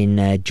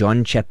in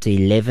John chapter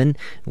 11,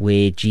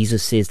 where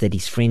Jesus says that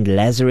his friend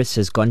Lazarus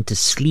has gone to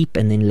sleep,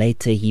 and then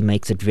later he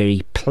makes it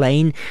very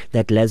plain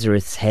that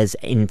Lazarus has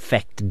in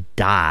fact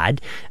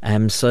died.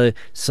 So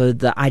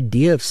the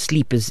idea of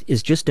sleep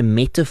is just a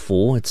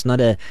metaphor. It's not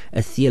a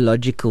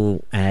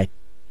theological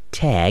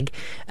tag,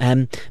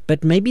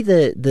 but maybe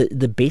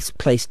the best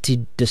place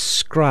to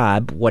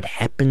describe what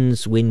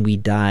happens when we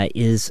die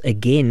is,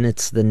 again,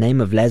 it's the name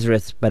of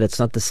Lazarus, but it's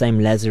not the same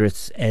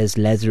Lazarus as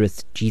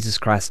Lazarus, Jesus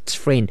Christ's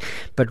friend,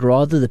 but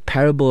rather the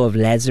parable of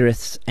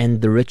Lazarus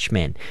and the rich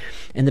man.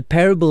 And the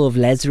parable of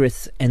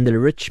Lazarus and the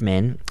rich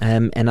man,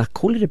 and I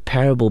call it a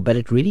parable, but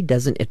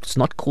it's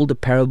not called a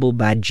parable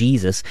by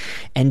Jesus,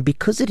 and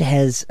because it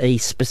has a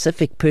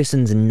specific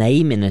person's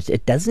name in it,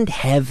 it doesn't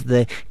have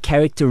the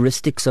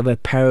characteristics of a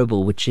parable,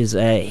 which is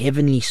a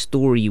heavenly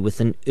story with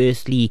an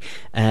earthly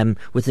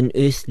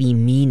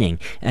meaning.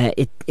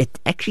 It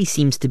actually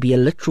seems to be a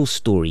literal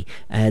story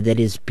that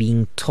is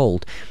being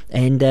told,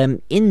 and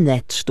in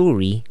that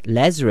story,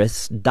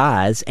 Lazarus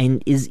dies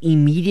and is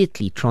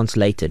immediately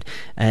translated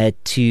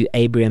to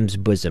Abraham's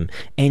bosom,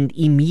 and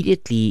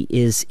immediately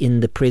is in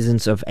the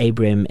presence of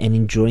Abraham and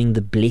enjoying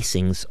the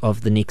blessings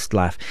of the next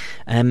life.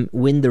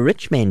 When the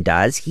rich man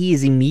dies, he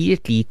is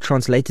immediately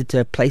translated to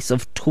a place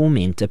of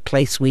torment, a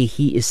place where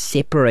he is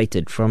separated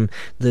from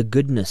the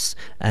goodness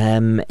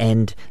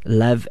and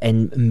love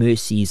and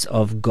mercies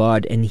of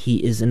God, and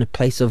he is in a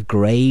place of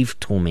grave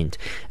torment.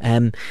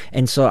 And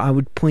so I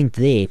would point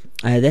there.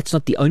 That's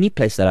not the only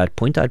place that I'd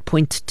point. I'd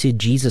point to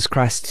Jesus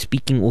Christ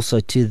speaking also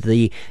to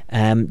the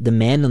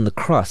man on the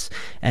cross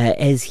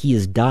as he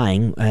is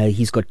dying.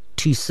 He's got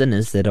two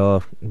sinners that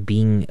are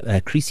being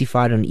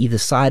crucified on either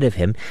side of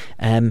him.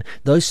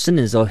 Those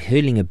sinners are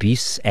hurling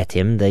abuse at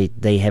him.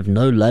 They have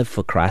no love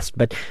for Christ.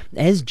 But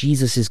as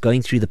Jesus is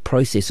going through the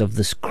process of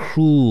this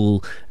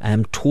cruel,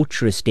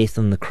 torturous death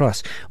on the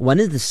cross,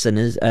 one of the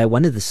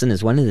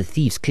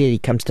thieves clearly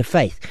comes to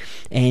faith,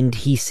 and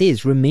he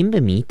says, "Remember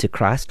me to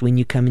Christ when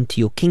you come into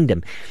your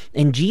kingdom."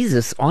 And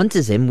Jesus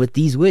answers him with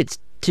these words,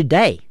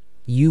 "Today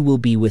you will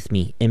be with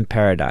me in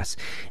paradise."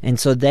 And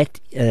so that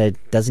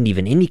doesn't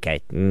even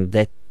indicate,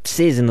 that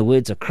says in the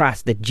words of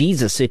Christ that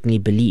Jesus certainly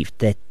believed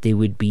that there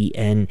would be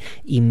an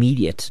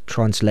immediate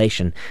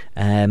translation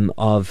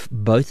of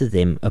both of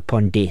them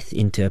upon death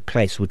into a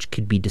place which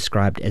could be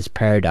described as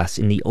paradise,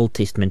 in the Old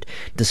Testament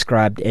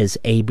described as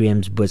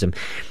Abraham's bosom.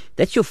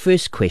 That's your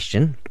first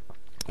question.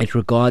 It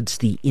regards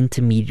the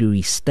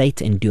intermediary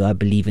state, and do I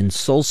believe in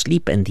soul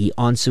sleep? And the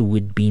answer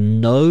would be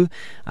no.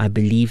 I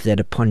believe that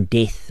upon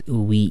death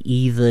we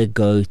either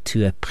go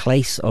to a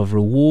place of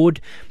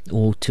reward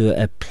or to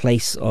a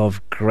place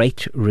of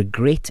great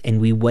regret,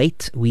 and we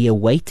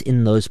await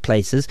in those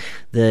places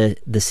the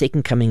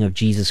second coming of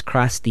Jesus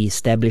Christ, the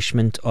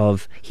establishment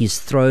of his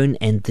throne,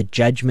 and the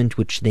judgment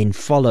which then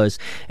follows.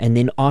 And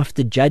then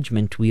after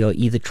judgment we are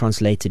either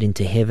translated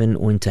into heaven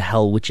or into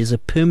hell, which is a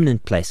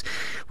permanent place,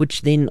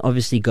 which then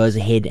obviously goes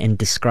ahead and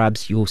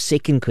describes your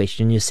second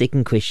question. Your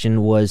second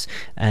question was,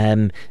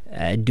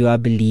 do I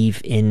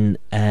believe in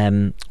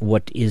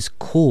what is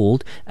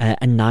called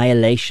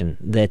annihilation,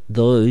 that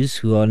those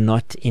who are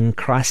not in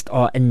Christ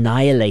are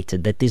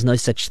annihilated, that there's no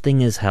such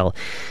thing as hell.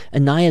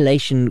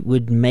 Annihilation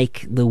would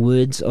make the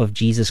words of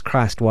Jesus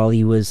Christ while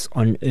he was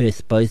on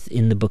earth, both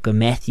in the book of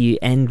Matthew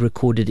and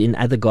recorded in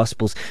other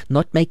Gospels,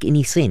 not make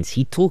any sense.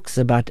 He talks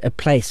about a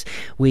place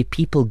where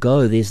people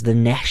go, there's the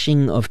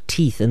gnashing of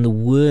teeth, and the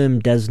worm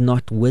does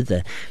not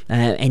wither.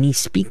 And he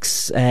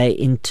speaks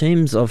in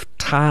terms of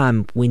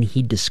time when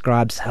he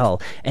describes hell.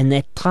 And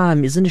that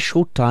time isn't a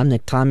short time,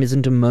 that time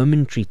isn't a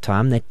momentary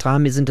time, that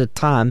time isn't a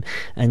time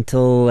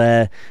until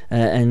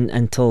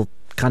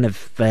kind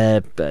of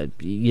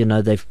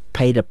they've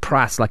paid a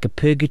price, like a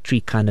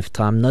purgatory kind of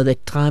time. No,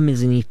 that time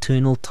is an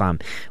eternal time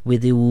where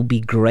there will be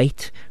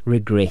great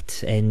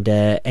regret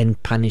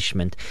and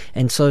punishment.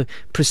 And so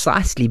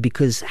precisely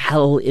because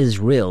hell is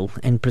real,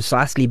 and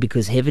precisely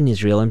because heaven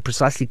is real, and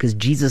precisely because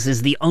Jesus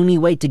is the only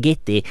way to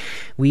get there,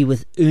 we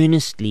with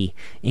earnestly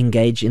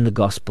engage in the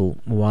gospel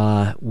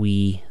while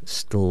we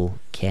still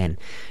can.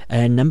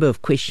 A number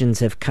of questions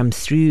have come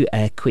through,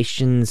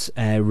 questions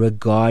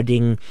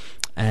regarding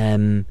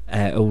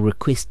or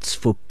requests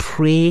for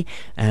prayer.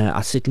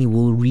 I certainly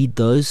will read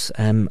those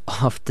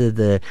after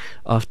the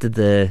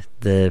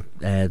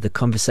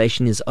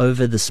conversation is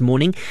over this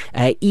morning.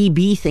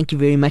 EB, thank you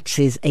very much,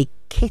 says a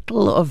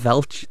kettle of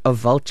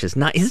vultures.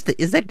 Now, is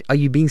that? Are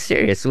you being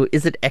serious, or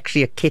is it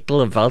actually a kettle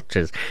of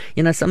vultures?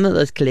 You know, some of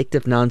those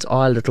collective nouns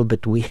are a little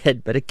bit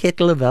weird, but a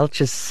kettle of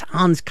vultures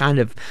sounds kind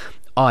of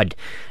odd.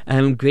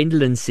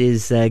 Gwendolyn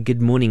says,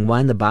 good morning. Why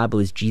in the Bible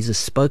is Jesus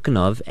spoken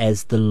of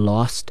as the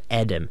last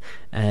Adam?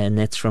 And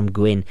that's from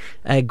Gwen.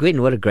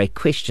 Gwen, what a great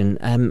question.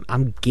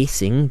 I'm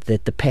guessing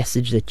that the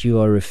passage that you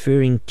are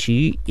referring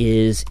to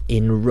is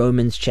in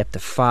Romans chapter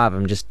 5.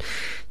 I'm just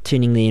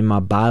turning there in my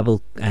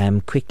Bible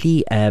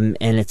quickly, and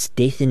it's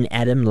death in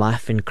Adam,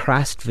 life in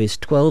Christ, verse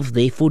 12.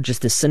 Therefore,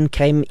 just as sin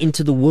came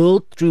into the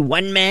world through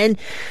one man,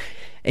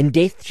 and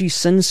death through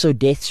sin, so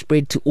death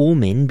spread to all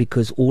men,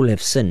 because all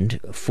have sinned.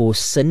 For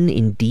sin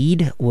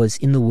indeed was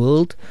in the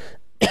world,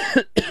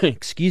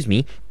 excuse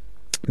me,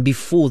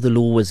 before the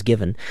law was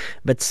given,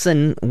 but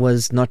sin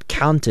was not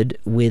counted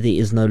where there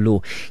is no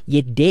law.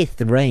 Yet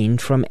death reigned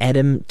from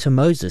Adam to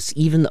Moses,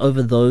 even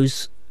over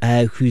those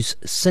whose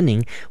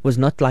sinning was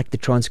not like the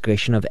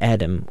transgression of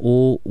Adam,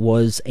 or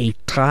was a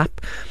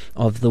type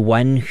of the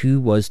one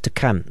who was to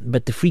come.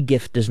 But the free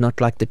gift is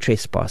not like the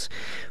trespass.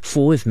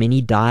 For if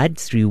many died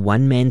through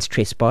one man's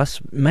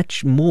trespass,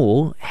 much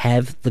more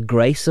have the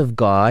grace of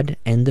God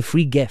and the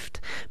free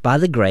gift, by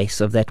the grace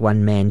of that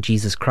one man,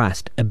 Jesus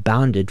Christ,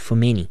 abounded for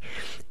many.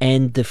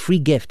 And the free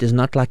gift is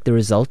not like the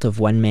result of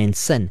one man's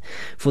sin.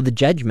 For the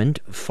judgment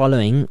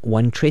following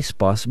one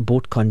trespass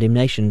brought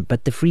condemnation,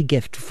 but the free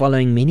gift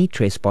following many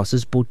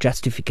trespasses brought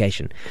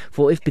justification.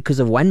 For if because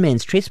of one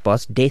man's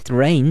trespass death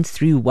reigned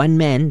through one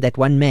man, that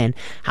one man,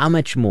 how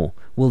much more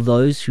will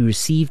those who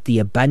received the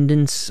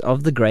abundance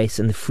of the grace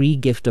and the free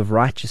gift of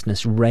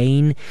righteousness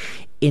reign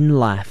in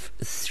life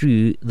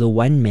through the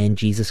one man,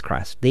 Jesus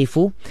Christ?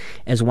 Therefore,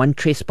 as one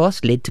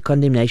trespass led to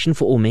condemnation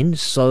for all men,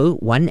 so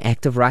one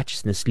act of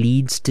righteousness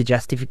leads to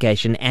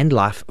justification and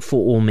life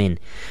for all men.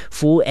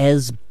 For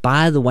as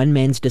by the one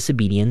man's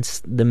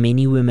disobedience the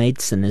many were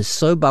made sinners,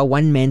 so by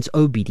one man's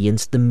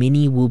obedience the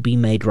many will be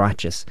made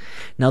righteous.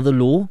 Now the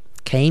law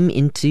came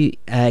in to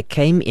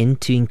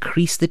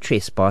increase the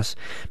trespass,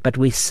 but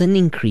where sin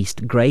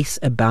increased, grace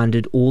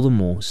abounded all the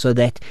more, so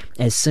that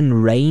as sin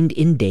reigned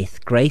in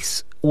death,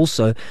 grace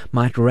also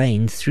might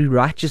reign through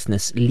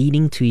righteousness,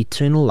 leading to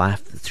eternal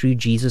life through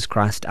Jesus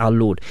Christ our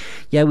Lord.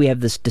 Yeah, we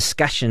have this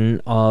discussion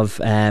of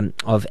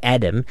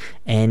Adam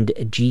and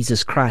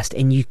Jesus Christ,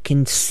 and you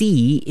can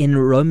see in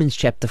Romans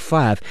chapter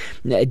 5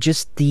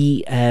 just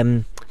the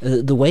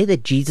way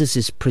that Jesus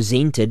is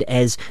presented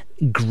as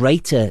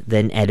greater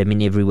than Adam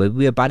in every way.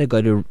 We're about to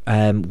go to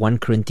 1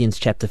 Corinthians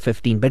chapter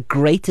 15, but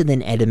greater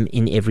than Adam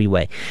in every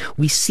way.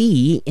 We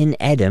see in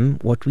Adam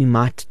what we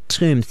might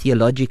term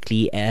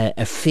theologically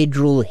a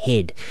federal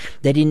head,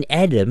 that in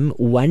Adam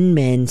one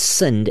man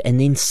sinned, and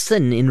then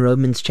sin in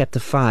Romans chapter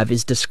 5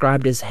 is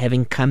described as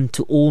having come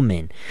to all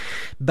men.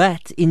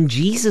 But in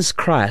Jesus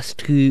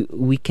Christ, who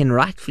we can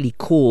rightfully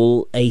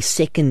call a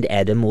second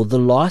Adam, or the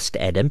last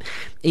Adam,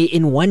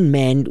 in one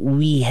man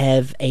we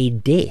have a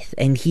death,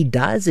 and he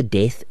dies a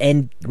death,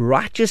 and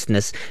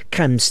righteousness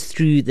comes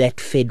through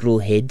that federal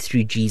head,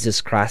 through Jesus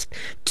Christ,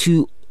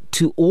 to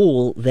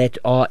all that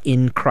are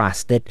in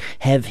Christ, that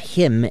have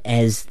him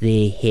as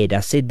their head. I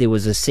said there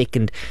was a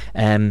second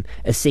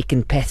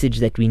passage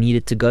that we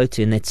needed to go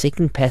to, and that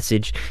second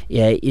passage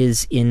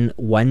is in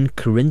 1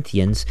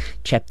 Corinthians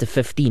chapter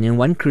 15. In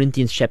 1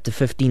 Corinthians chapter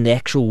 15, the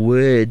actual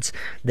words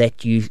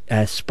that you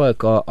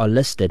spoke are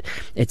listed.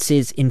 It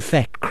says, in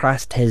fact,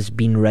 Christ has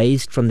been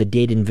raised from the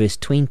dead in verse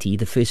 20,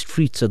 the first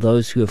fruits of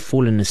those who have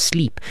fallen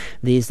asleep.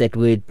 There's that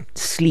word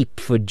sleep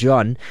for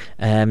John,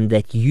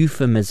 that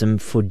euphemism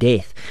for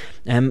death.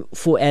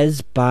 For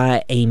as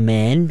by a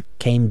man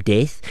came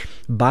death,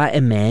 by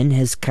a man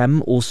has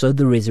come also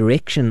the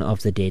resurrection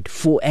of the dead.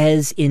 For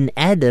as in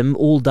Adam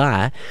all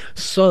die,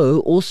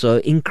 so also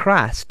in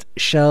Christ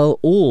shall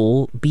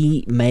all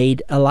be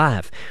made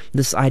alive.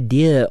 This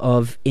idea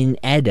of in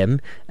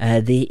Adam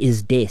there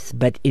is death,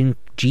 but in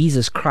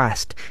Jesus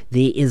Christ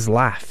there is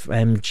life.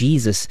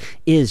 Jesus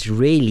is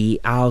really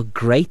our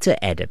greater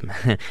Adam,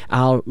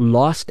 our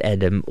last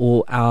Adam,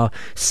 or our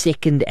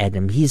second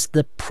Adam. He's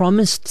the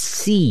promised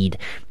seed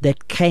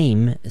that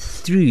came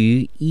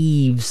through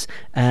Eve's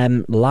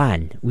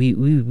line.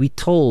 We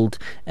told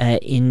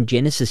in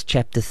Genesis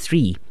chapter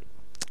 3,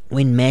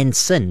 when man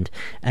sinned,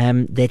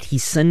 that he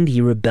sinned,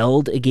 he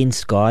rebelled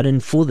against God,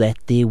 and for that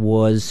there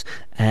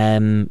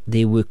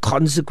were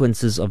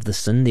consequences of the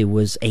sin. There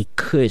was a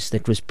curse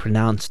that was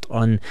pronounced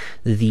on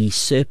the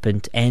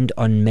serpent and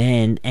on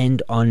man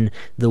and on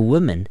the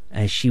woman.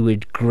 She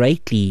would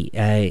greatly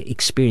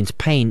experience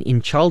pain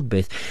in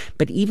childbirth.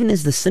 But even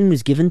as the sin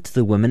was given to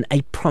the woman,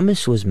 a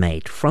promise was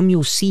made. From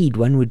your seed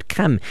one would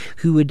come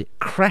who would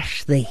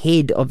crush the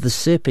head of the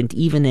serpent,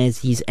 even as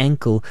his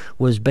ankle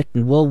was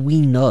bitten. Well,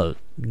 we know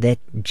that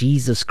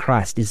Jesus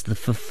Christ is the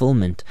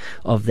fulfillment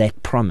of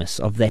that promise,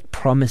 of that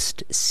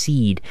promised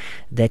seed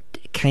that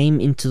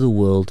came into the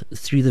world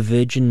through the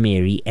Virgin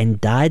Mary and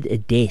died a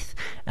death,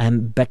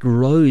 but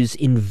rose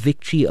in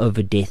victory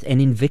over death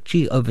and in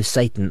victory over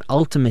Satan,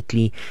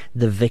 ultimately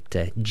the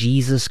victor.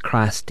 Jesus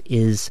Christ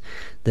is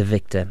the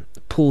victor.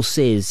 Paul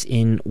says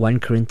in 1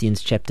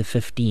 Corinthians chapter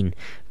 15,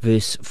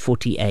 verse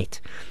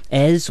 48,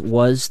 "As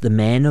was the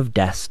man of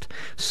dust,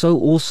 so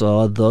also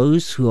are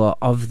those who are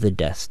of the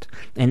dust.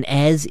 And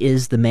as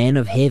is the man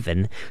of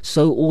heaven,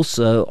 so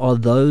also are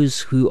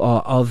those who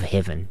are of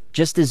heaven.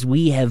 Just as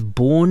we have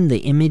borne the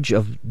image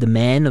of the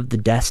man of the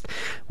dust,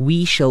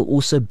 we shall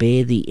also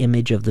bear the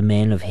image of the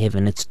man of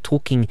heaven." It's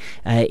talking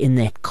in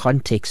that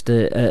context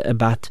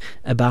about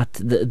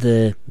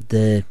the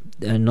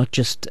not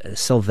just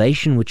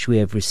salvation which we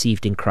have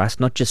received in Christ,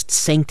 not just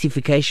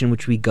sanctification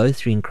which we go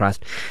through in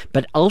Christ,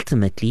 but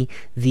ultimately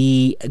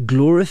the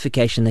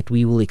glorification that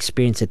we will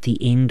experience at the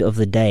end of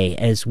the day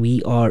as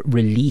we are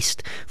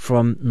released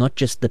from not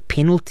just the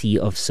penalty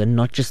of sin,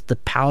 not just the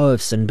power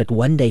of sin, but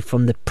one day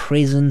from the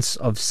presence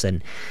of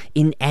sin.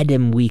 In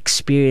Adam we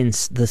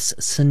experience this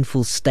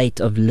sinful state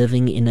of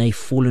living in a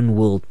fallen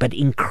world, but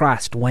in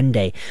Christ one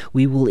day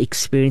we will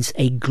experience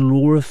a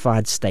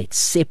glorified state,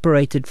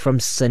 separated from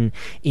sin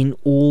in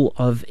all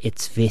of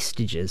its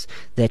vestiges,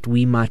 that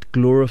we might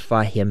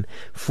glorify him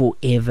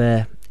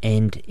forever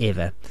and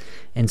ever.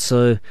 And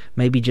so,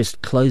 maybe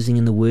just closing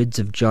in the words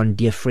of John,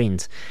 dear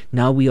friends,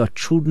 now we are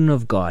children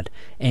of God,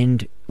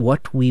 and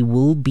what we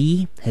will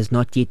be has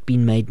not yet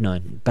been made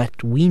known.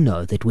 But we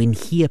know that when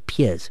he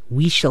appears,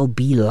 we shall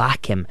be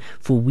like him,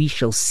 for we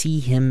shall see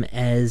him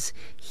as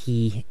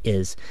he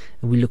is.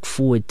 And we look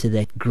forward to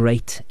that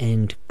great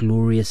and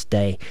glorious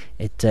day.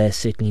 It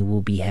certainly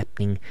will be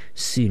happening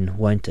soon,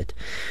 won't it?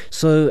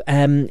 So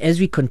as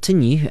we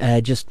continue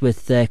just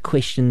with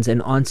questions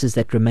and answers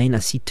that remain, I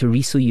see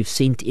Teresa, you've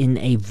sent in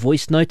a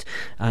voice note.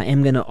 I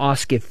am going to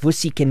ask if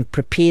Vusi can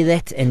prepare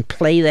that and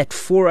play that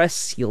for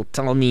us. He'll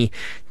tell me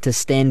to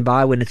stand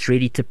by when it's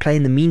ready to play.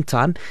 In the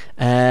meantime,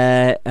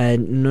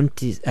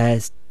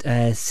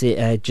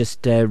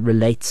 just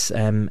relates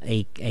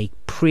a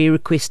prayer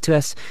request to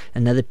us,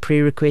 another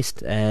prayer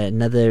request,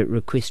 another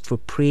request for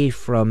prayer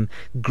from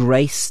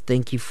Grace.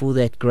 Thank you for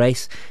that,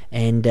 Grace,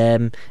 and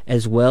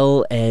as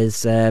well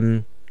as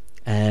a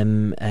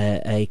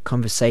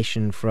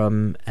conversation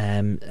from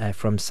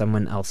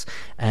someone else,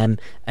 and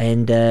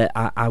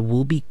I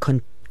will be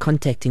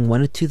contacting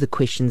one or two of the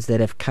questions that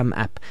have come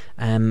up.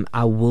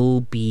 I will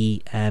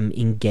be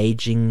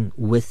engaging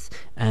with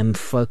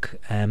folk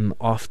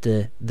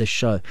after the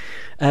show.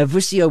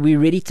 Vusi, are we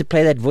ready to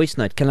play that voice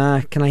note? Can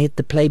I hit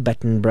the play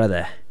button,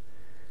 brother?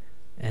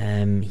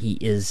 He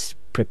is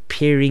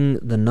preparing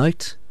the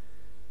note.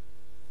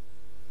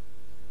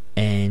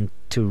 And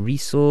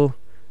Teresa,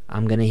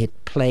 I'm going to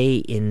hit play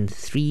in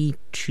 3,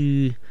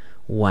 2,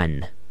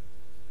 1.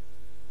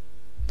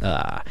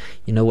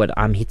 You know what?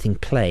 I'm hitting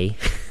play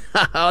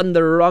on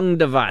the wrong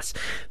device.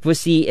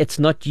 Vusi, it's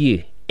not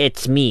you,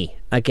 it's me.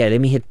 Okay, let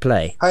me hit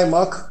play. Hi,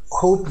 Mark.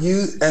 Hope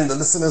you and the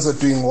listeners are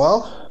doing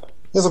well.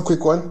 Here's a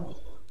quick one.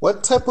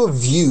 What type of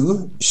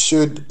view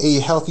should a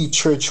healthy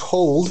church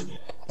hold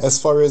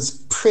as far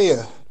as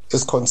prayer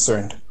is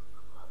concerned?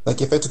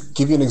 Like, if I had to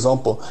give you an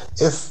example,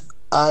 if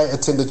I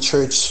attend a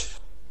church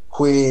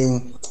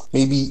where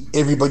maybe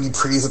everybody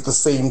prays at the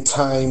same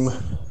time,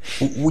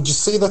 would you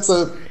say that's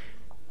a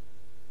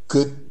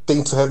good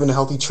thing to have in a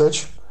healthy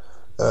church?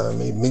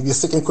 Maybe a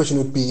second question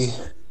would be,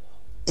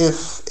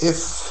 if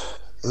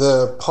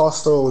the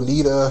pastor or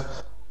leader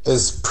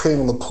is praying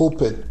on the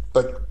pulpit,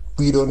 but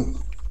we don't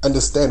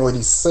understand what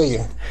he's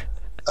saying,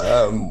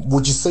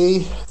 would you say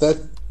that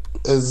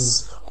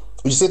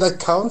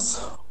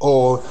counts,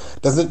 or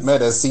does it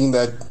matter, seeing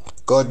that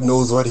God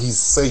knows what he's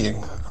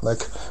saying?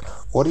 Like,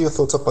 what are your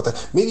thoughts about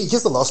that? Maybe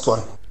here's the last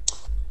one.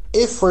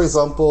 If, for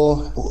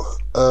example,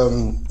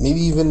 maybe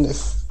even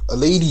if a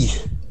lady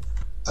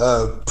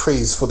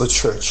prays for the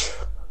church,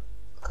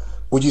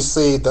 would you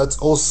say that's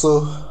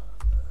also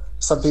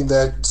something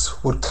that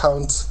would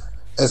count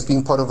as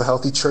being part of a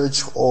healthy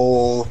church,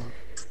 or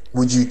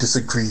would you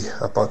disagree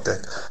about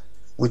that?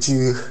 Would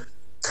you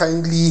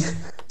kindly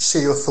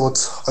share your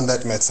thoughts on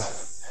that matter?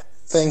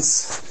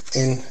 Thanks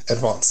in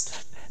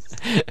advance.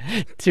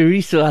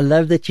 Teresa, I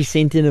love that you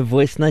sent in a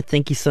voice note.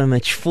 Thank you so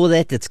much for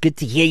that. It's good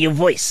to hear your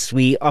voice.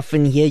 We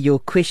often hear your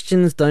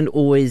questions, don't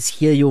always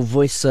hear your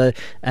voice. So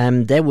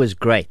that was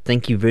great.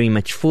 Thank you very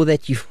much for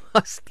that. You've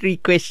asked 3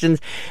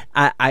 questions.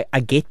 I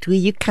get where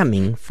you're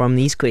coming from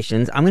these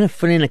questions. I'm going to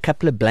fill in a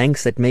couple of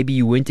blanks that maybe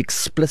you weren't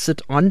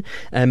explicit on,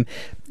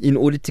 in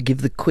order to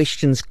give the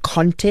questions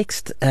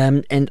context,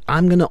 and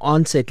I'm going to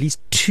answer at least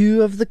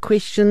 2 of the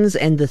questions,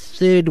 and the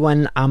third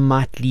one I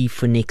might leave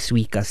for next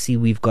week. I see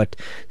we've got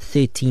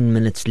 13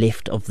 minutes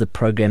left of the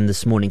program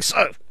this morning.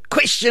 So,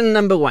 question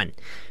number 1,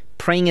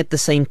 praying at the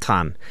same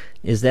time.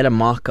 Is that a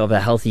mark of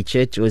a healthy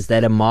church, or is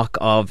that a mark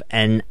of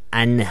an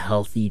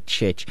unhealthy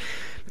church?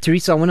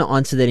 Teresa, I want to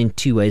answer that in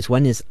 2 ways.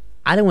 One is,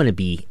 I don't want to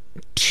be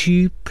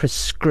too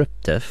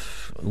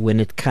prescriptive when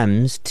it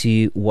comes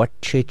to what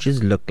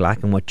churches look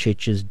like and what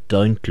churches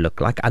don't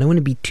look like. I don't want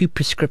to be too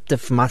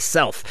prescriptive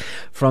myself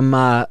from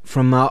my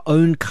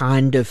own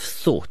kind of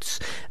thoughts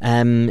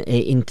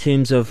in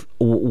terms of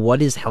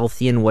what is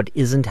healthy and what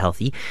isn't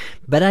healthy.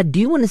 But I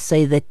do want to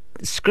say that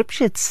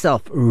Scripture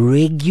itself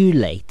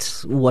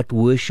regulates what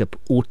worship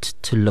ought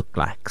to look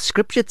like.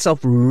 Scripture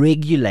itself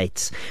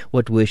regulates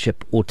what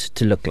worship ought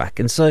to look like.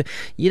 And so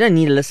you don't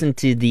need to listen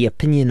to the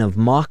opinion of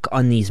Mark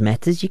on these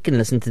matters. You can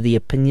listen to the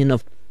opinion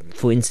of,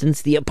 for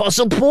instance, the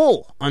Apostle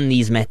Paul on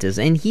these matters.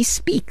 And he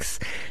speaks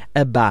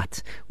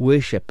about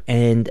worship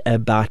and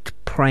about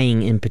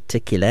praying in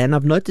particular. And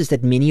I've noticed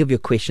that many of your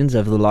questions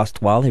over the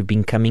last while have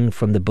been coming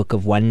from the book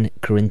of 1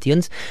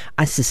 Corinthians.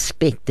 I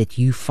suspect that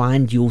you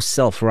find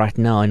yourself right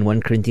now in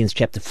 1 Corinthians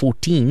chapter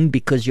 14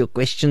 because your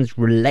questions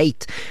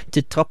relate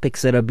to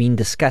topics that are being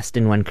discussed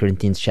in 1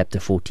 Corinthians chapter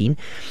 14.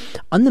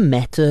 On the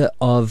matter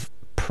of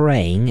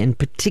praying, and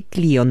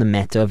particularly on the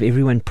matter of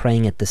everyone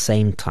praying at the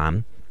same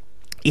time,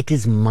 it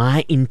is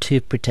my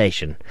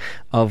interpretation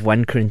of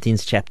 1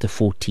 Corinthians chapter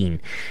 14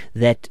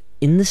 that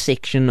in the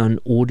section on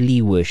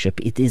orderly worship,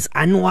 it is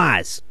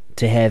unwise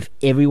to have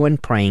everyone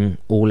praying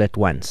all at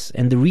once.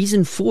 And the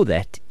reason for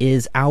that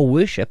is our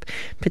worship,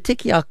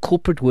 particularly our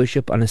corporate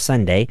worship on a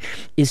Sunday,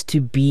 is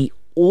to be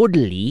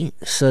orderly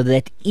so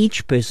that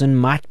each person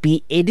might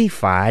be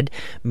edified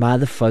by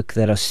the folk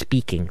that are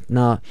speaking.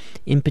 Now,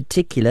 in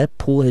particular,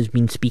 Paul has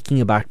been speaking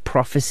about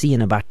prophecy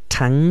and about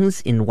tongues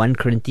in 1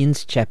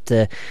 Corinthians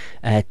chapter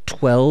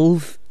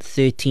 12,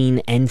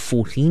 13 and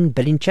 14.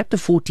 But in chapter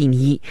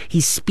 14,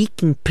 he's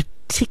speaking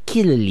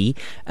particularly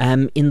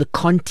in the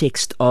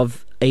context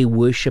of a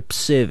worship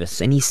service.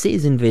 And he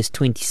says in verse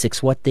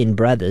 26, "What then,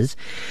 brothers,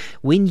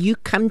 when you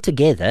come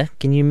together,"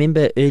 can you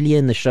remember earlier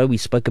in the show we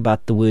spoke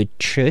about the word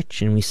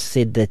church, and we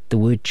said that the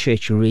word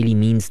church really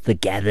means the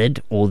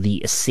gathered or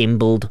the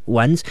assembled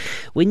ones.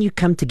 When you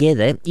come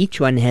together, each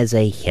one has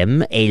a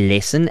hymn, a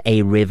lesson,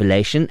 a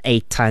revelation,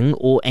 a tongue,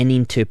 or an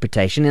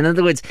interpretation. In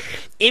other words,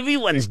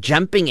 everyone's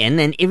jumping in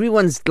and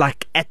everyone's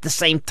like at the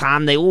same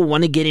time. They all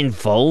want to get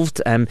involved.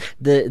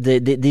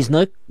 There's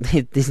no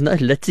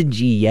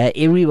liturgy. Yeah,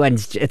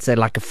 it's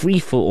like a free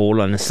for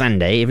all on a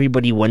Sunday.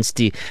 Everybody wants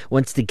to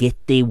get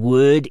their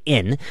word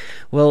in.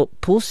 Well,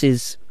 Paul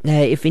says,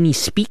 if any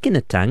speak in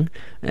a tongue,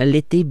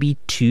 let there be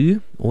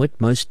 2 or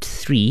at most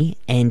 3,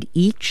 and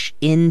each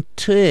in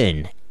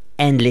turn,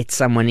 and let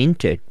someone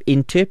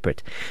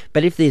interpret.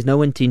 But if there's no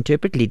one to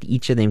interpret, let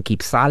each of them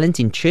keep silent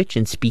in church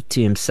and speak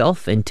to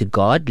himself and to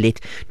God.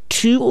 Let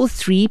 2 or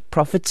 3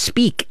 prophets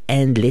speak,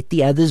 and let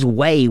the others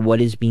weigh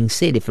what is being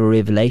said. If a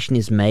revelation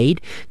is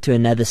made to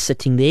another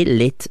sitting there,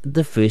 let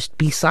the first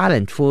be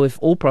silent. For if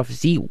all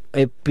prophesy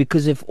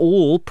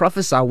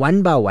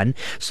one by one,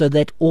 so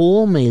that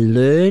all may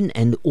learn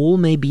and all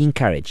may be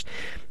encouraged.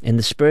 And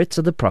the spirits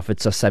of the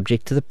prophets are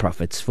subject to the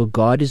prophets, for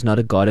God is not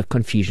a God of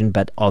confusion,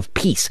 but of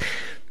peace.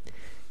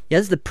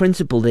 Here's the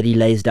principle that he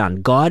lays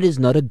down. God is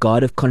not a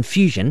God of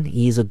confusion.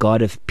 He is a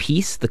God of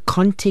peace. The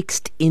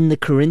context in the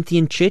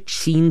Corinthian church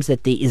seems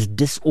that there is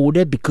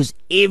disorder because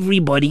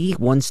everybody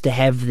wants to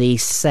have their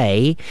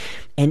say.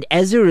 And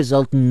as a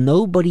result,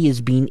 nobody is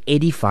being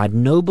edified.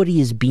 Nobody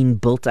is being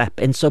built up.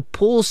 And so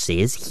Paul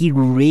says he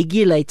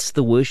regulates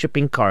the worship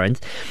in Corinth.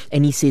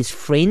 And he says,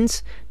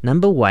 friends,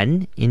 number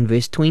 1, in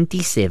verse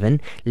 27,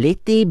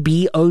 let there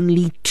be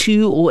only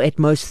 2 or at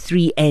most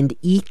 3, and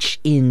each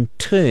in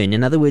turn.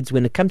 In other words,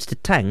 when it comes to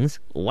tongues,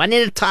 1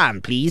 at a time,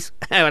 please.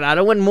 I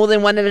don't want more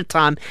than 1 at a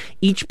time.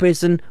 Each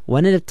person,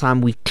 1 at a time.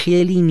 We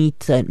clearly need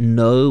to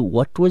know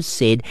what was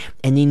said,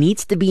 and there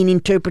needs to be an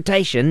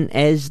interpretation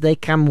as they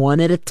come 1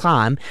 at a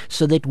time,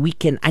 so that we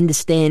can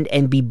understand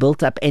and be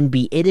built up and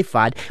be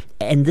edified.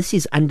 And this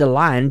is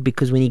underlined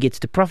because when he gets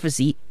to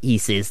prophecy, he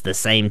says the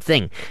same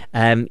thing.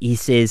 He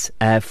says,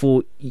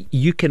 for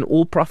you can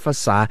all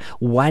prophesy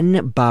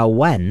one by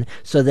one,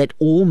 so that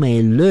all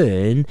may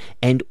learn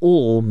and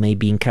all may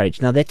be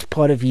encouraged. Now, that's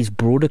part of his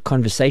broader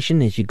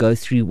conversation as you go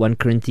through 1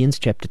 Corinthians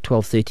chapter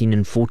 12, 13,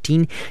 and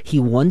 14. He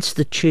wants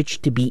the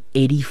church to be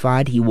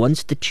edified. He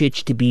wants the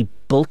church to be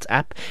built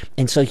up,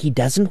 and so he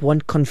doesn't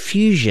want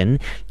confusion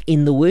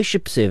in the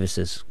worship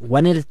services.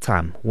 1 at a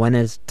time.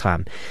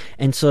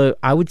 And so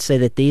I would say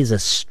that there's a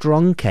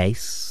strong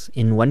case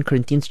in 1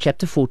 Corinthians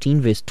chapter 14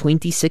 verse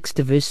 26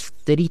 to verse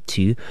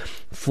 32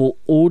 for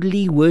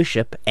orderly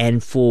worship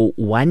and for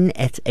 1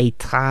 at a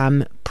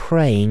time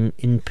praying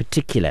in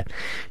particular.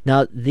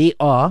 Now, there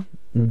are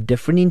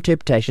different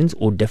interpretations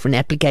or different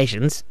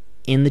applications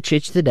in the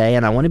church today,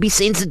 and I want to be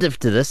sensitive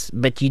to this,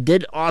 but you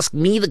did ask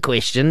me the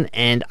question,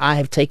 and I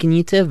have taken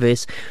you to a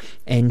verse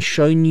and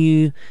shown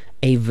you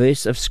a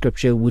verse of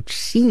scripture which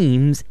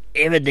seems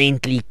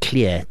evidently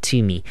clear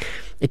to me.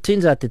 It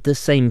turns out that this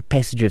same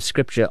passage of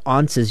scripture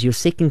answers your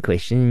second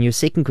question, and your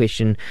second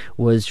question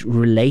was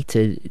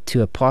related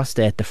to a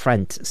pastor at the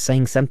front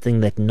saying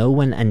something that no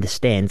one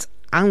understands.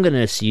 I'm going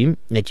to assume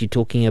that you're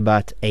talking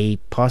about a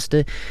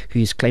pastor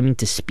who's claiming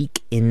to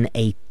speak in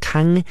a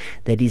tongue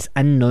that is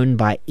unknown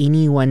by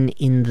anyone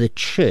in the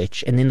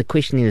church. And then the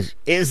question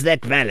is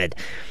that valid?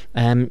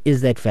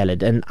 Is that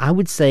valid? And I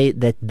would say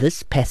that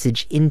this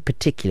passage in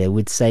particular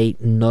would say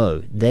no,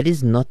 that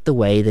is not the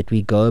way that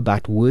we go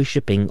about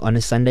worshipping on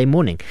a Sunday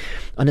morning.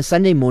 On a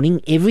Sunday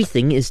morning,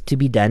 everything is to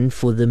be done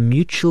for the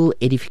mutual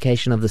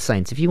edification of the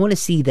saints. If you want to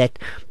see that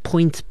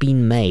point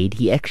being made,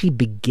 he actually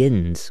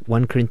begins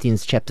 1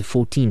 Corinthians chapter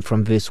 14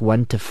 from verse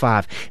 1 to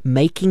 5,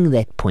 making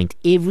that point.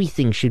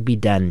 Everything should be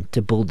done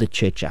to build the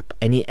church up.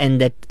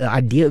 And that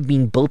idea of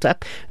being built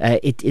up,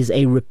 it is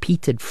a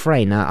repeated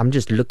phrase. Now, I'm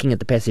just looking at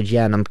the passage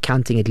here and I'm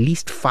counting at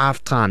least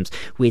 5 times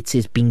where it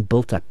says being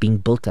built up, being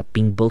built up,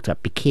 being built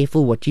up. Be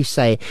careful what you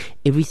say.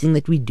 Everything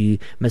that we do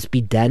must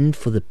be done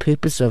for the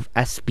purpose of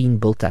us being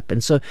built up.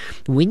 And so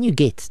when you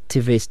get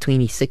to verse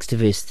 26 to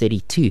verse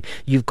 32,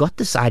 you've got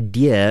this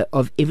idea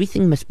of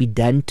everything must be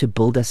done to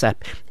build us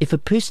up. If a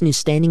person is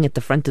standing at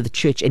the front of the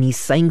church and he's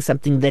saying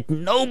something that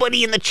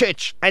nobody in the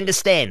church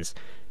understands,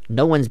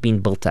 no one's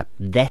been built up.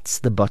 That's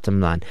the bottom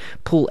line.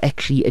 Paul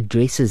actually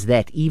addresses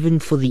that even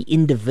for the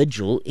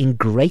individual in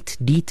great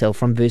detail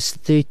from verse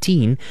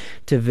 13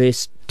 to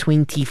verse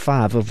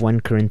 25 of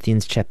 1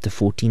 Corinthians chapter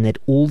 14, that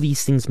all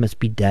these things must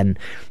be done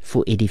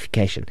for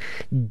edification.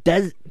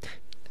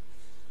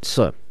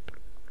 So,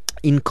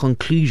 in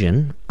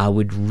conclusion, I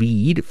would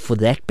read for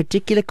that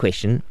particular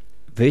question,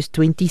 verse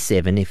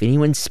 27, if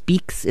anyone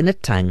speaks in a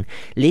tongue,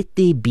 let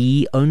there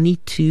be only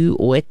 2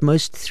 or at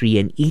most 3,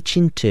 and each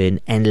in turn,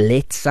 and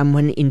let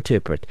someone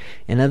interpret.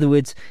 In other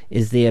words,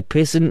 is there a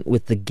person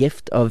with the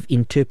gift of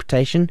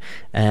interpretation?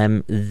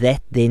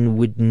 That then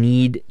would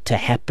need to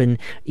happen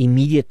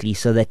immediately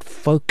so that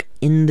folk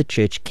in the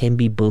church can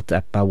be built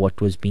up by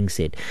what was being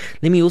said.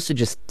 Let me also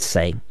just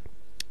say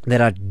that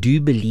I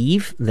do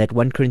believe that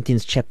 1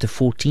 Corinthians chapter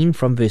 14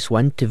 from verse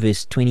 1 to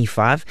verse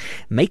 25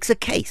 makes a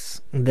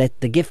case that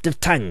the gift of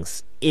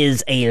tongues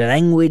is a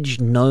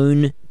language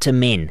known to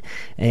men.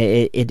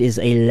 It is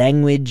a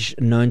language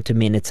known to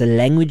men. It's a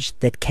language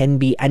that can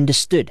be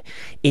understood.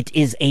 It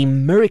is a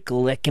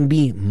miracle that can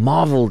be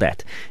marveled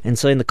at. And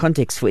so in the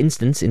context, for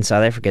instance, in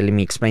South Africa, let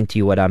me explain to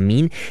you what I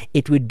mean.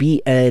 It would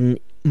be an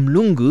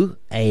Mlungu,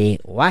 a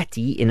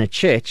Wati in a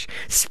church,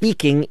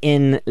 speaking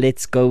in,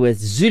 let's go with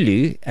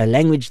Zulu, a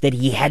language that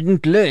he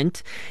hadn't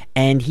learnt,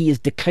 and he is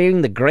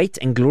declaring the great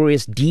and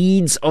glorious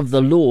deeds of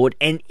the Lord,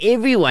 and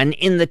everyone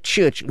in the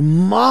church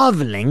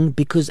marveling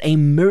because a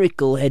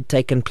miracle had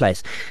taken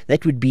place.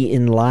 That would be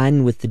in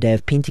line with the day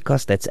of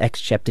Pentecost. That's Acts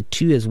chapter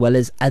 2, as well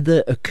as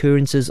other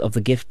occurrences of the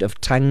gift of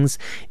tongues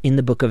in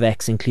the book of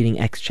Acts, including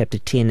Acts chapter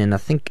 10 and I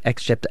think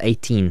Acts chapter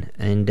 18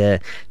 and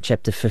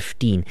chapter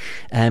 15.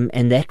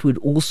 And that would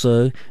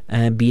also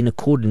be in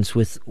accordance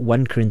with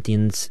 1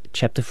 Corinthians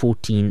chapter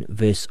 14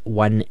 verse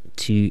 1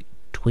 to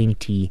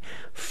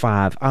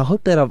 25. I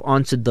hope that I've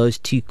answered those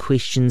 2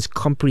 questions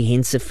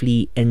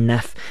comprehensively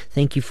enough.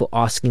 Thank you for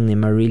asking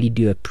them. I really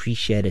do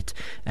appreciate it,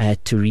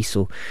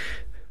 Teresa.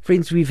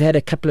 Friends, we've had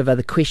a couple of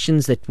other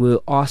questions that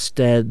were asked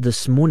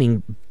this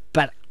morning,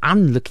 but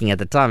I'm looking at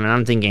the time and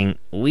I'm thinking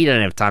we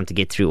don't have time to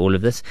get through all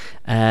of this.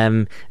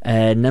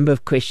 A number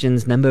of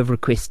questions, number of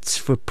requests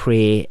for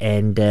prayer,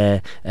 and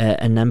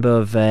a number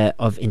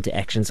of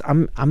interactions.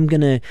 I'm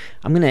gonna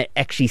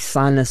actually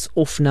sign us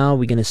off now.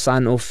 We're gonna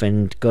sign off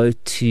and go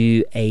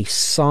to a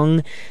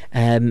song.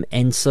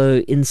 And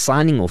so in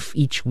signing off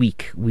each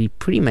week, we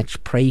pretty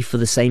much pray for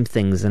the same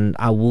things, and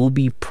I will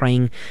be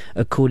praying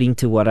according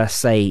to what I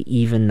say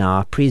even now.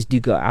 Our prayers do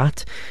go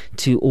out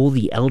to all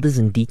the elders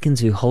and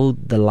deacons who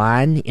hold the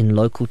line in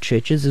local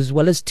churches, as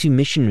well as to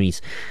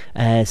missionaries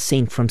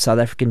sent from South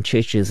African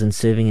churches and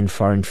serving in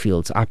foreign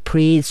fields. Our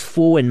prayers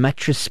for and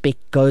much respect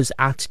goes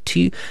out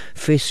to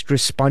first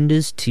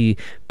responders, to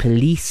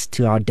police,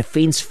 to our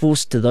defense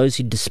force, to those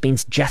who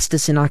dispense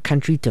justice in our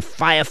country, to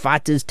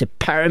firefighters, to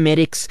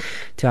paramedics,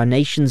 to our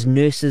nation's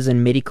nurses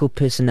and medical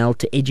personnel,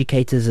 to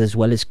educators, as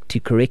well as to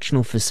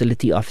correctional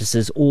facility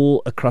officers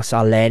all across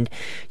our land.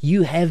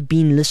 You have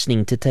been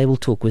listening to Table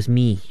Talk with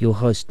me, your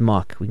host,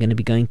 Mark. We're going to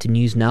be going to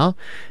news now,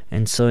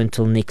 and so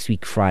until next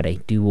week,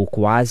 Friday, do walk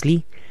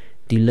wisely,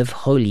 do live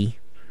holy,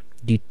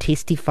 do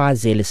testify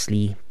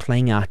zealously,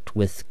 playing out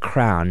with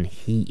crown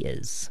he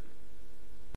is.